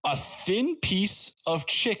a thin piece of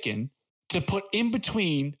chicken to put in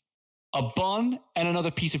between a bun and another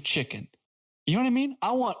piece of chicken. You know what I mean?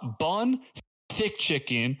 I want bun, thick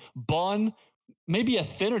chicken, bun, maybe a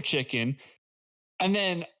thinner chicken, and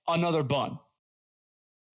then another bun.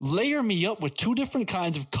 Layer me up with two different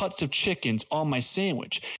kinds of cuts of chickens on my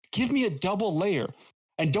sandwich. Give me a double layer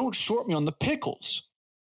and don't short me on the pickles.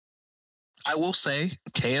 I will say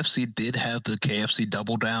KFC did have the KFC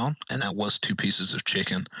Double Down, and that was 2 pieces of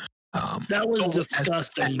chicken. That was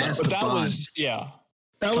disgusting. That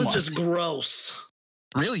was just gross.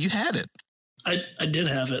 Really? You had it? I did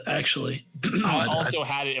have it, actually. I also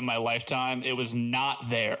had it in my lifetime. It was not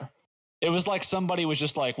there. It was like somebody was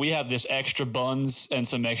just like, we have this extra buns and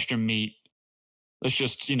some extra meat. Let's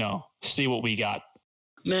just, see what we got.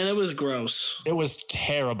 Man, it was gross. It was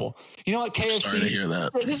terrible. You know what, KFC? I'm sorry to hear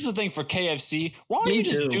that. This is the thing for KFC. Why don't you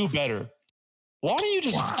just do better? Why don't you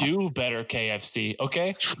just do better, KFC?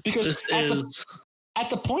 Okay, because at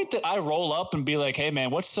the point that I roll up and be like, "Hey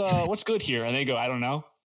man, what's good here?" and they go, "I don't know."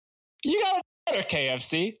 You got better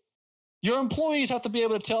KFC. Your employees have to be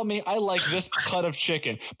able to tell me I like this cut of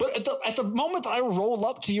chicken. But at the moment that I roll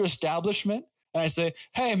up to your establishment and I say,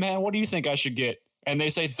 "Hey man, what do you think I should get?" and they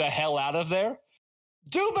say, "The hell out of there."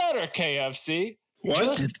 Do better, KFC.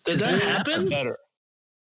 What? Did that happen? Better.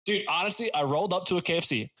 Dude, honestly, I rolled up to a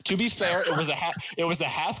KFC. To be fair, it was a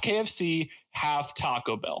half KFC, half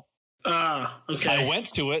Taco Bell. Okay. I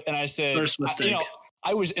went to it and I said, First mistake.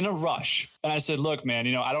 I was in a rush and I said, "Look, man,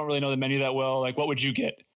 I don't really know the menu that well. Like, what would you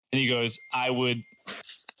get?" And he goes, I would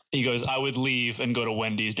leave and go to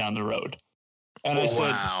Wendy's down the road. And I said,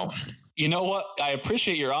 wow. "You know what? I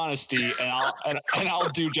appreciate your honesty, and I'll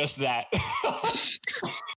do just that."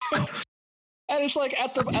 And it's like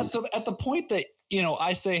at the point that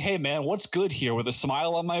I say, "Hey man, what's good here?" with a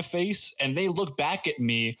smile on my face, and they look back at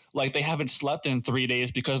me like they haven't slept in 3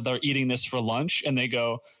 days because they're eating this for lunch, and they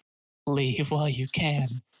go, "Leave while you can."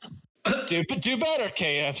 Do better,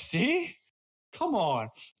 KFC. Come on,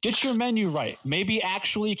 get your menu right. Maybe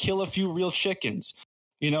actually kill a few real chickens.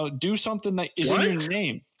 Do something that is in your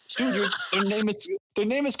name. Dude, their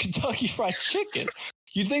name is Kentucky Fried Chicken.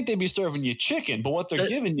 You'd think they'd be serving you chicken, but what they're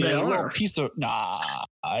giving you is a little piece of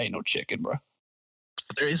I ain't no chicken, bro.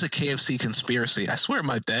 There is a KFC conspiracy. I swear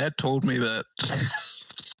my dad told me that.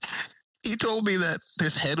 He told me that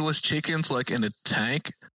there's headless chickens like in a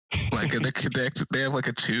tank. Like they're connected, they have like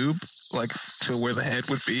a tube, like to where the head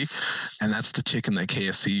would be, and that's the chicken that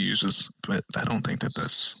KFC uses. But I don't think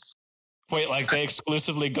that's. Wait, like they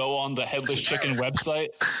exclusively go on the Headless Chicken website,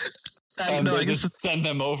 I just send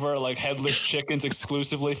them over like headless chickens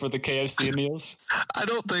exclusively for the KFC meals? I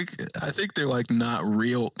think they're like not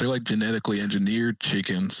real. They're like genetically engineered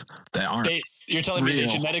chickens that aren't. You're telling real. me they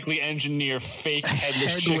genetically engineer fake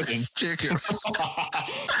headless chicken.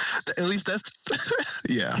 At least that's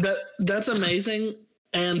yeah. That's amazing,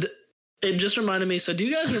 and it just reminded me. So, do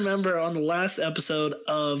you guys remember on the last episode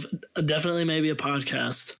of Definitely Maybe a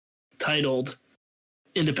Podcast titled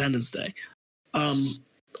Independence Day,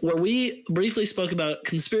 where we briefly spoke about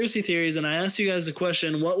conspiracy theories, and I asked you guys a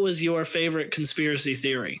question: what was your favorite conspiracy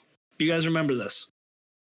theory? You guys remember this?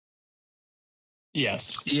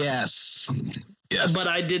 Yes. But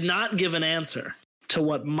I did not give an answer to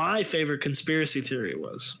what my favorite conspiracy theory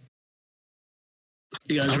was.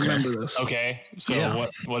 You guys remember this? Okay. So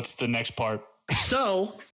what's the next part?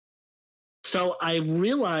 So I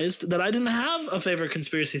realized that I didn't have a favorite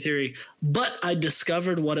conspiracy theory, but I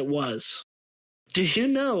discovered what it was. Do you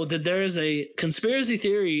know that there is a conspiracy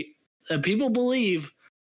theory that people believe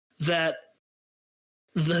that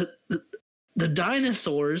the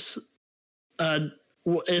dinosaurs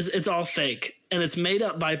it's all fake, and it's made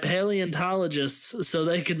up by paleontologists so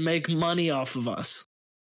they could make money off of us?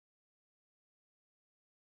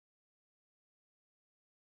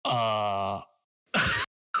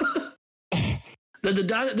 That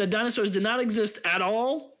the dinosaurs did not exist at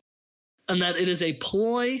all, and that it is a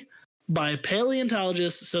ploy by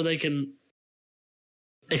paleontologists so they can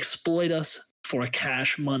exploit us for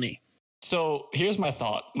cash money. So here's my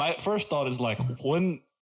thought. My first thought is like, wouldn't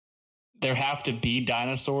there have to be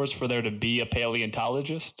dinosaurs for there to be a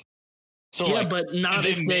paleontologist? So yeah, but not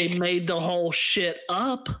if they made the whole shit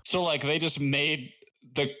up. So like they just made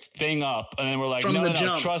the thing up and then we're like, no,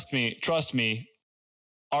 trust me.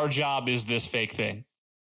 Our job is this fake thing.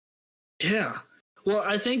 Yeah. Well,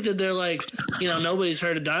 I think that they're like, nobody's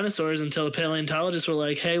heard of dinosaurs until the paleontologists were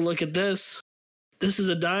like, hey, look at this. This is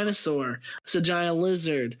a dinosaur. It's a giant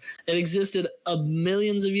lizard. It existed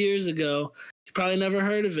millions of years ago. You probably never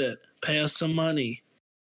heard of it. Pay us some money.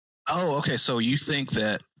 Oh, okay. So you think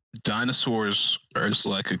that dinosaurs are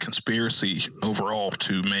like a conspiracy overall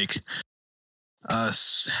to make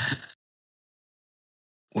us...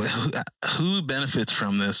 Well, who benefits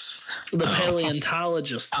from this? The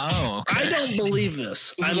paleontologists. Oh, okay. I don't believe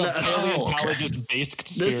this. This is a paleontologist-based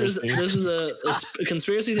conspiracy. This is a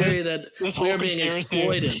conspiracy theory that we are being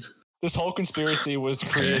exploited. This whole conspiracy was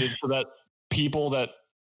created so that people that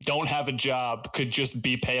don't have a job could just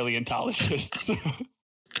be paleontologists.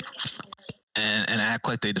 and act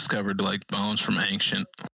like they discovered like bones from ancient.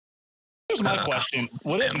 Here's my question.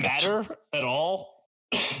 Would it matter at all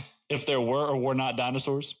if there were or were not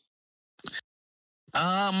dinosaurs?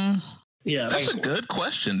 Yeah, that's a good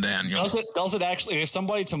question, Daniel. Does it actually, if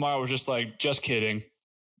somebody tomorrow was just like, just kidding,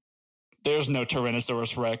 there's no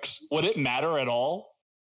Tyrannosaurus Rex, would it matter at all?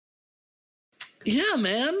 Yeah,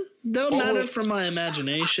 man. That would matter for my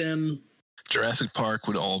imagination. Jurassic Park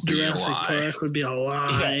would all be Jurassic a lie. Park would be a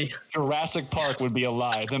lie. Yeah, Jurassic Park would be a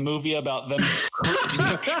lie. The movie about them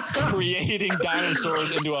creating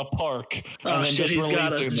dinosaurs into a park and then shit, just he's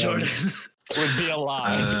got us, releasing them Jordan. would be a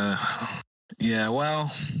lie. Yeah,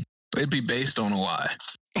 well, it'd be based on a lie.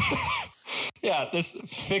 Yeah, this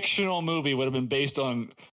fictional movie would have been based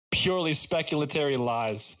on purely speculatory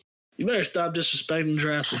lies. You better stop disrespecting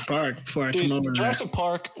Jurassic Park before I Dude, come over Jurassic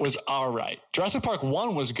Park was all right. Jurassic Park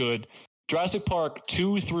 1 was good. Jurassic Park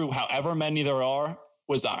 2 through however many there are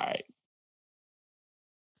was all right.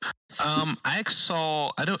 I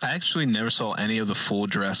actually never saw any of the full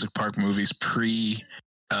Jurassic Park movies pre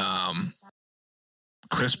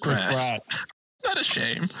Chris Pratt. Not a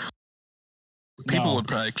shame. People would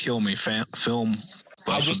probably kill me. Film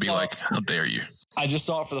buffs would be like, "How dare you?" I just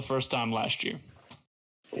saw it for the first time last year.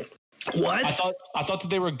 there. What? I thought that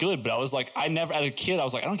they were good, but I was like, as a kid, I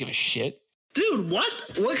was like, I don't give a shit. Dude, what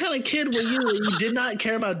kind of kid were you that you did not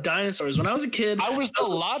care about dinosaurs? When I was a kid, I was the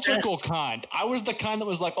obsessed. logical kind. I was the kind that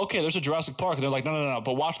was like, okay, there's a Jurassic Park. And they're like, no,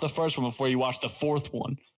 but watch the first one before you watch the fourth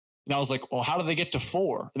one. And I was like, well, how do they get to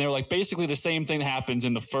 4? And they were like, basically the same thing happens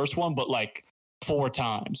in the first one, but like 4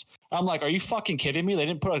 times. I'm like, are you fucking kidding me? They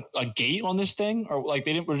didn't put a gate on this thing? Or like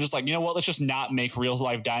were just like, you know what? Let's just not make real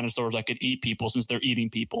life dinosaurs that could eat people since they're eating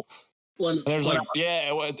people. And there's like,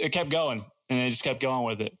 it kept going. And they just kept going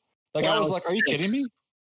with it. Like, I was like, are you kidding me?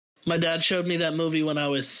 My dad showed me that movie when I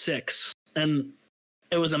was 6, and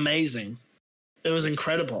it was amazing. It was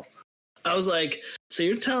incredible. I was like, so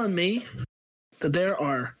you're telling me that there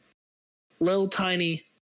are little tiny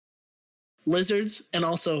lizards and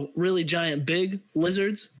also really giant big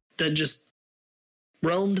lizards that just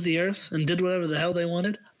roamed the earth and did whatever the hell they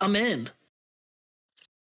wanted? I'm in.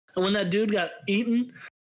 And when that dude got eaten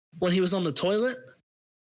when he was on the toilet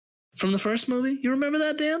from the first movie, you remember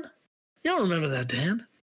that, Dan? You don't remember that, Dan?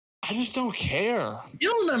 I just don't care. You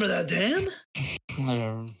don't remember that, Dan?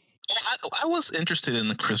 Whatever. I was interested in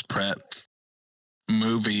the Chris Pratt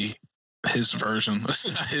movie, his version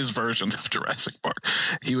of Jurassic Park.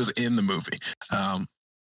 He was in the movie. I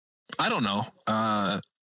don't know. I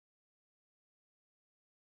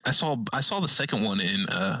saw the second one in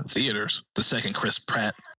theaters, the second Chris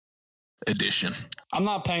Pratt edition. I'm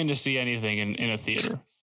not paying to see anything in a theater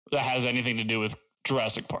that has anything to do with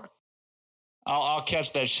Jurassic Park. I'll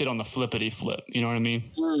catch that shit on the flippity flip. You know what I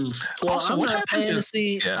mean? Well, Also, I'm what not happened paying to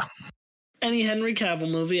see Yeah. any Henry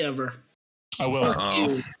Cavill movie ever. I will.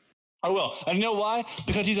 Uh-oh. I will. And you know why?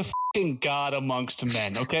 Because he's a fucking god amongst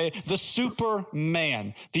men, okay? The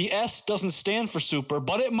Superman. The S doesn't stand for super,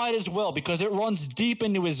 but it might as well because it runs deep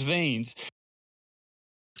into his veins.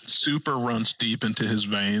 Super runs deep into his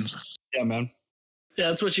veins. Yeah, man. Yeah,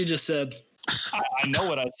 that's what you just said. I know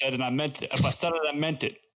what I said, and I meant it. If I said it, I meant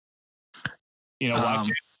it. You know why?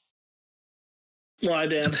 Why,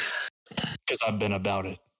 Dan? Because I've been about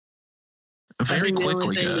it. Very I think quickly, the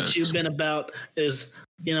only thing guys. that you've been about is,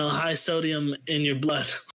 high sodium in your blood.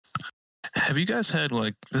 Have you guys had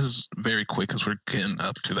this is very quick because we're getting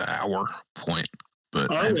up to the hour point. But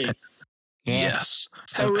Are we? Yes.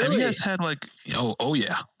 Oh, Have you really? guys had oh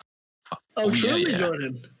yeah. Oh, truly, yeah.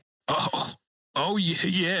 Jordan. Oh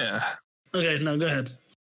yeah. Okay, no, go ahead.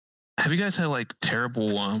 Have you guys had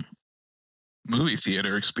terrible movie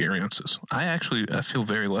theater experiences? I feel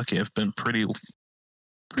very lucky. I've been pretty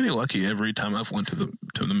lucky every time I've went to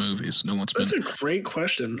the movies. No one's That's been. a great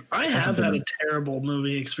question. I have had a terrible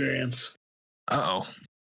movie experience. Uh-oh.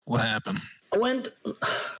 What happened? I don't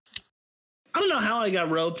know how I got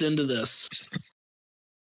roped into this,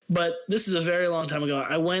 but this is a very long time ago.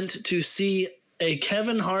 I went to see a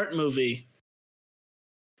Kevin Hart movie.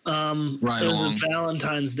 Right it was along. a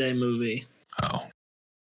Valentine's Day movie. Oh.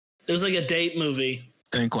 It was like a date movie.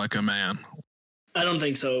 Think Like a Man. I don't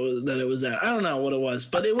think so that it was that. I don't know what it was,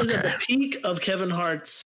 but it was at the peak of Kevin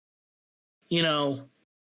Hart's,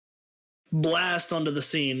 blast onto the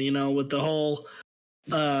scene, with the whole,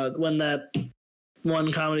 when that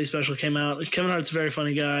one comedy special came out. Kevin Hart's a very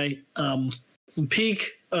funny guy. Peak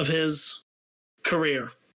of his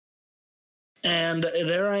career. And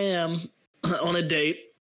there I am on a date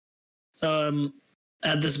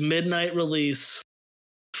at this midnight release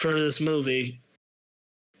for this movie.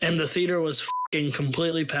 And the theater was fucking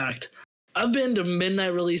completely packed. I've been to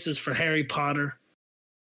midnight releases for Harry Potter,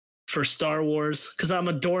 for Star Wars, because I'm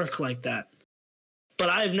a dork like that. But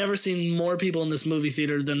I've never seen more people in this movie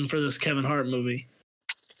theater than for this Kevin Hart movie.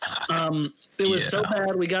 It was so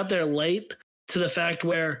bad. We got there late to the fact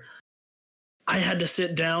where I had to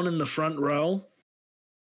sit down in the front row.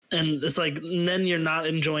 And it's and then you're not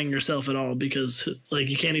enjoying yourself at all because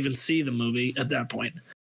you can't even see the movie at that point.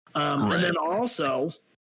 Right. And then also,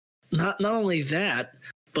 not only that,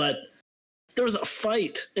 but there was a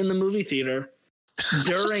fight in the movie theater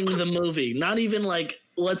during the movie. Not even like,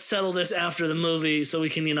 let's settle this after the movie so we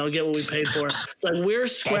can, get what we paid for. It's like we're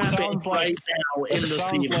scrapping right now in the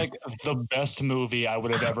sounds theater. like the best movie I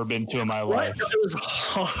would have ever been to in my life. It was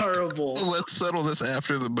horrible. Let's settle this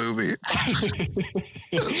after the movie.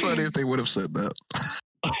 It's funny if they would have said that.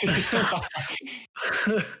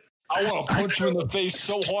 I want to punch you in the face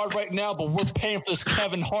so hard right now, but we're paying for this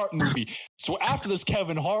Kevin Hart movie. So after this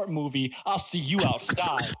Kevin Hart movie, I'll see you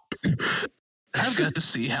outside. I've got to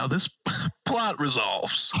see how this plot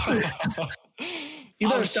resolves. You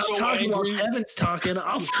better stop talking while Kevin's talking.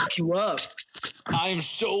 I'll fuck you up. I am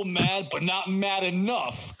so mad, but not mad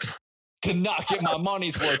enough to not get my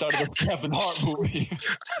money's worth out of the Kevin Hart movie.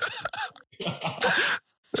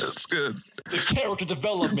 That's good. The character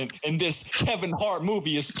development in this Kevin Hart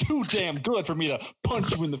movie is too damn good for me to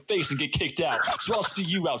punch you in the face and get kicked out. So I'll see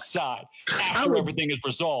you outside after everything is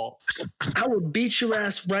resolved. I would beat your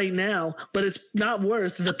ass right now, but it's not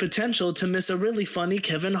worth the potential to miss a really funny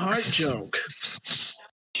Kevin Hart joke.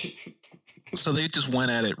 So they just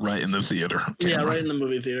went at it right in the theater. Yeah, right in the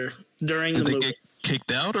movie theater during the movie. Did they get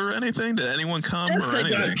kicked out or anything? Did anyone come Yes, or they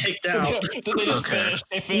anything? got kicked out. Did they just finish?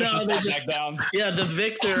 They finished and sat back down. Yeah, the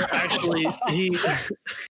victor actually he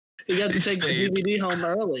got to take the DVD home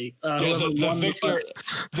early.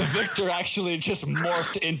 The victor actually just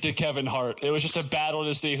morphed into Kevin Hart. It was just a battle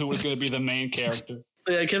to see who was going to be the main character.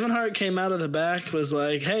 Yeah, Kevin Hart came out of the back, was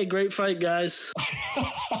like, "Hey, great fight, guys!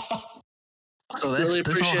 Really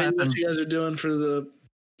appreciate what you guys are doing for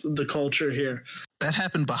the culture here." That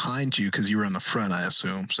happened behind you because you were in the front, I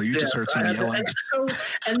assume. So you just heard some yelling.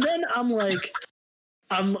 And then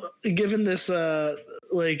I'm given this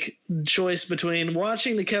choice between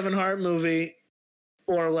watching the Kevin Hart movie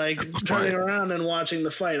or turning around and watching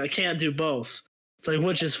the fight. I can't do both. It's like,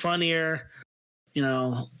 which is funnier?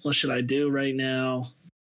 What should I do right now?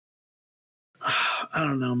 I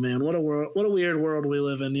don't know, man. What a world! What a weird world we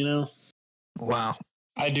live in. Wow.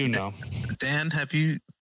 I do know. Dan, have you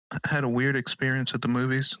had a weird experience at the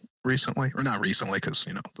movies recently? Or not recently, because,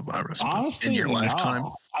 the virus. Honestly, in your lifetime?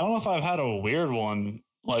 I don't know if I've had a weird one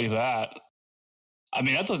like that. I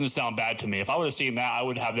mean, that doesn't sound bad to me. If I would have seen that, I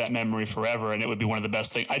would have that memory forever, and it would be one of the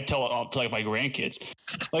best things. I'd tell it to my grandkids.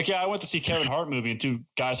 I went to see Kevin Hart movie, and two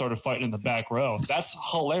guys started fighting in the back row. That's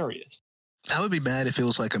hilarious. I would be mad if it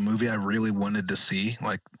was like a movie I really wanted to see,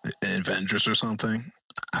 like Avengers or something.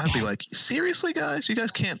 I'd be like, seriously, guys? You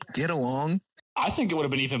guys can't get along? I think it would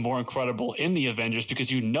have been even more incredible in the Avengers because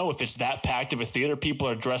if it's that packed of a theater, people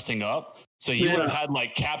are dressing up. So you would have had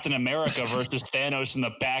Captain America versus Thanos in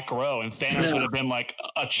the back row, and Thanos would have been like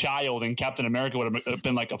a child, and Captain America would have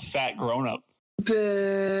been like a fat grown up.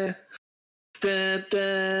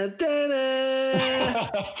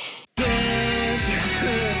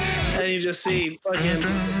 And you just see fucking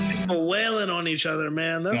people wailing on each other,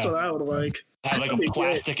 man. That's what I would like. Have a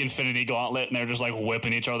plastic Infinity Gauntlet, and they're just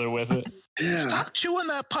whipping each other with it. Yeah. Stop chewing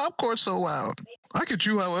that popcorn so loud. I can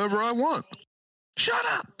chew however I want. Shut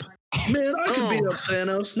up. Man, I could beat up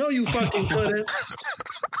Thanos. No, you fucking couldn't.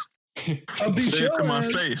 I'll beat you to my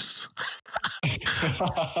face.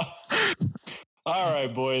 All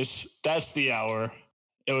right, boys. That's the hour.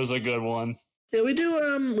 It was a good one. Yeah, we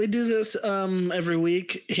do this every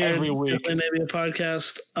week here. Every week. Maybe a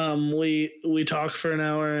podcast. We talk for an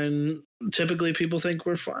hour, and typically people think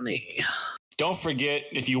we're funny. Don't forget,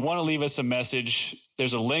 if you want to leave us a message,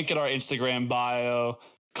 there's a link in our Instagram bio.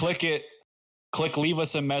 Click it. Click leave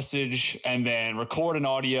us a message, and then record an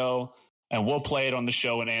audio, and we'll play it on the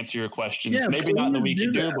show and answer your questions. Yeah, maybe not in the week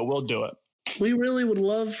you do, but we'll do it. We really would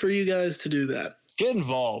love for you guys to do that. Get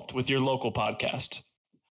involved with your local podcast.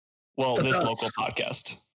 Well, That's this us. local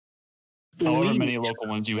podcast. However many local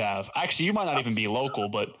ones you have. Actually, you might not even be local,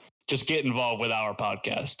 but just get involved with our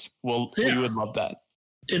podcast. We would love that.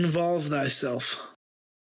 Involve thyself.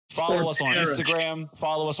 Follow us on Instagram.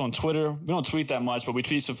 Follow us on Twitter. We don't tweet that much, but we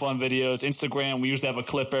tweet some fun videos. Instagram, we usually have a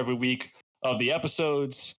clip every week of the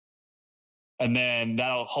episodes. And then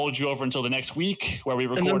that'll hold you over until the next week where we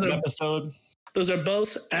record an episode. Those are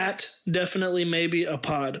both at Definitely Maybe a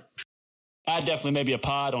Pod. At Definitely Maybe a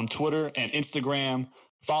Pod on Twitter and Instagram.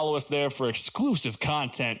 Follow us there for exclusive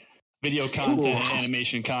content, video content, and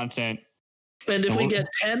animation content. And if we get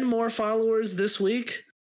 10 more followers this week,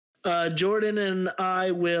 Jordan and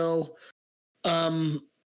I will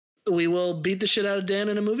we will beat the shit out of Dan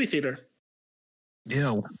in a movie theater.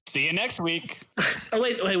 Yeah. See you next week. Oh,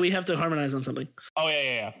 wait, we have to harmonize on something. Oh,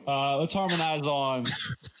 yeah. Let's harmonize on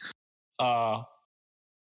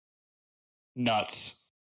nuts.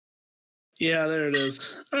 Yeah, there it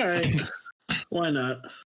is. All right. Why not?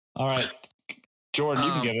 All right. Jordan,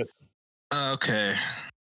 you can give it. Okay.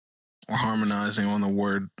 We're harmonizing on the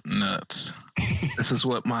word nuts. This is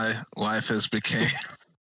what my wife has became.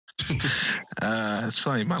 It's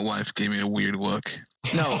funny. My wife gave me a weird look.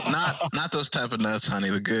 No, not those type of nuts, honey.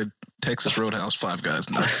 The good Texas Roadhouse Five Guys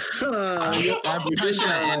nuts. I probably should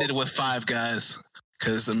have ended with Five Guys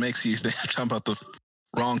because it makes you think I'm talking about the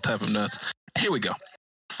wrong type of nuts. Here we go.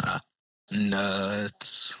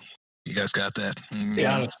 Nuts. You guys got that?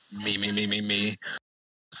 Yeah. Me.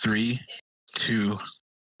 3, 2,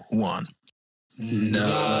 1.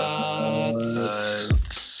 Nuts.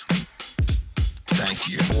 Thank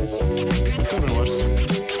you. Could have been worse.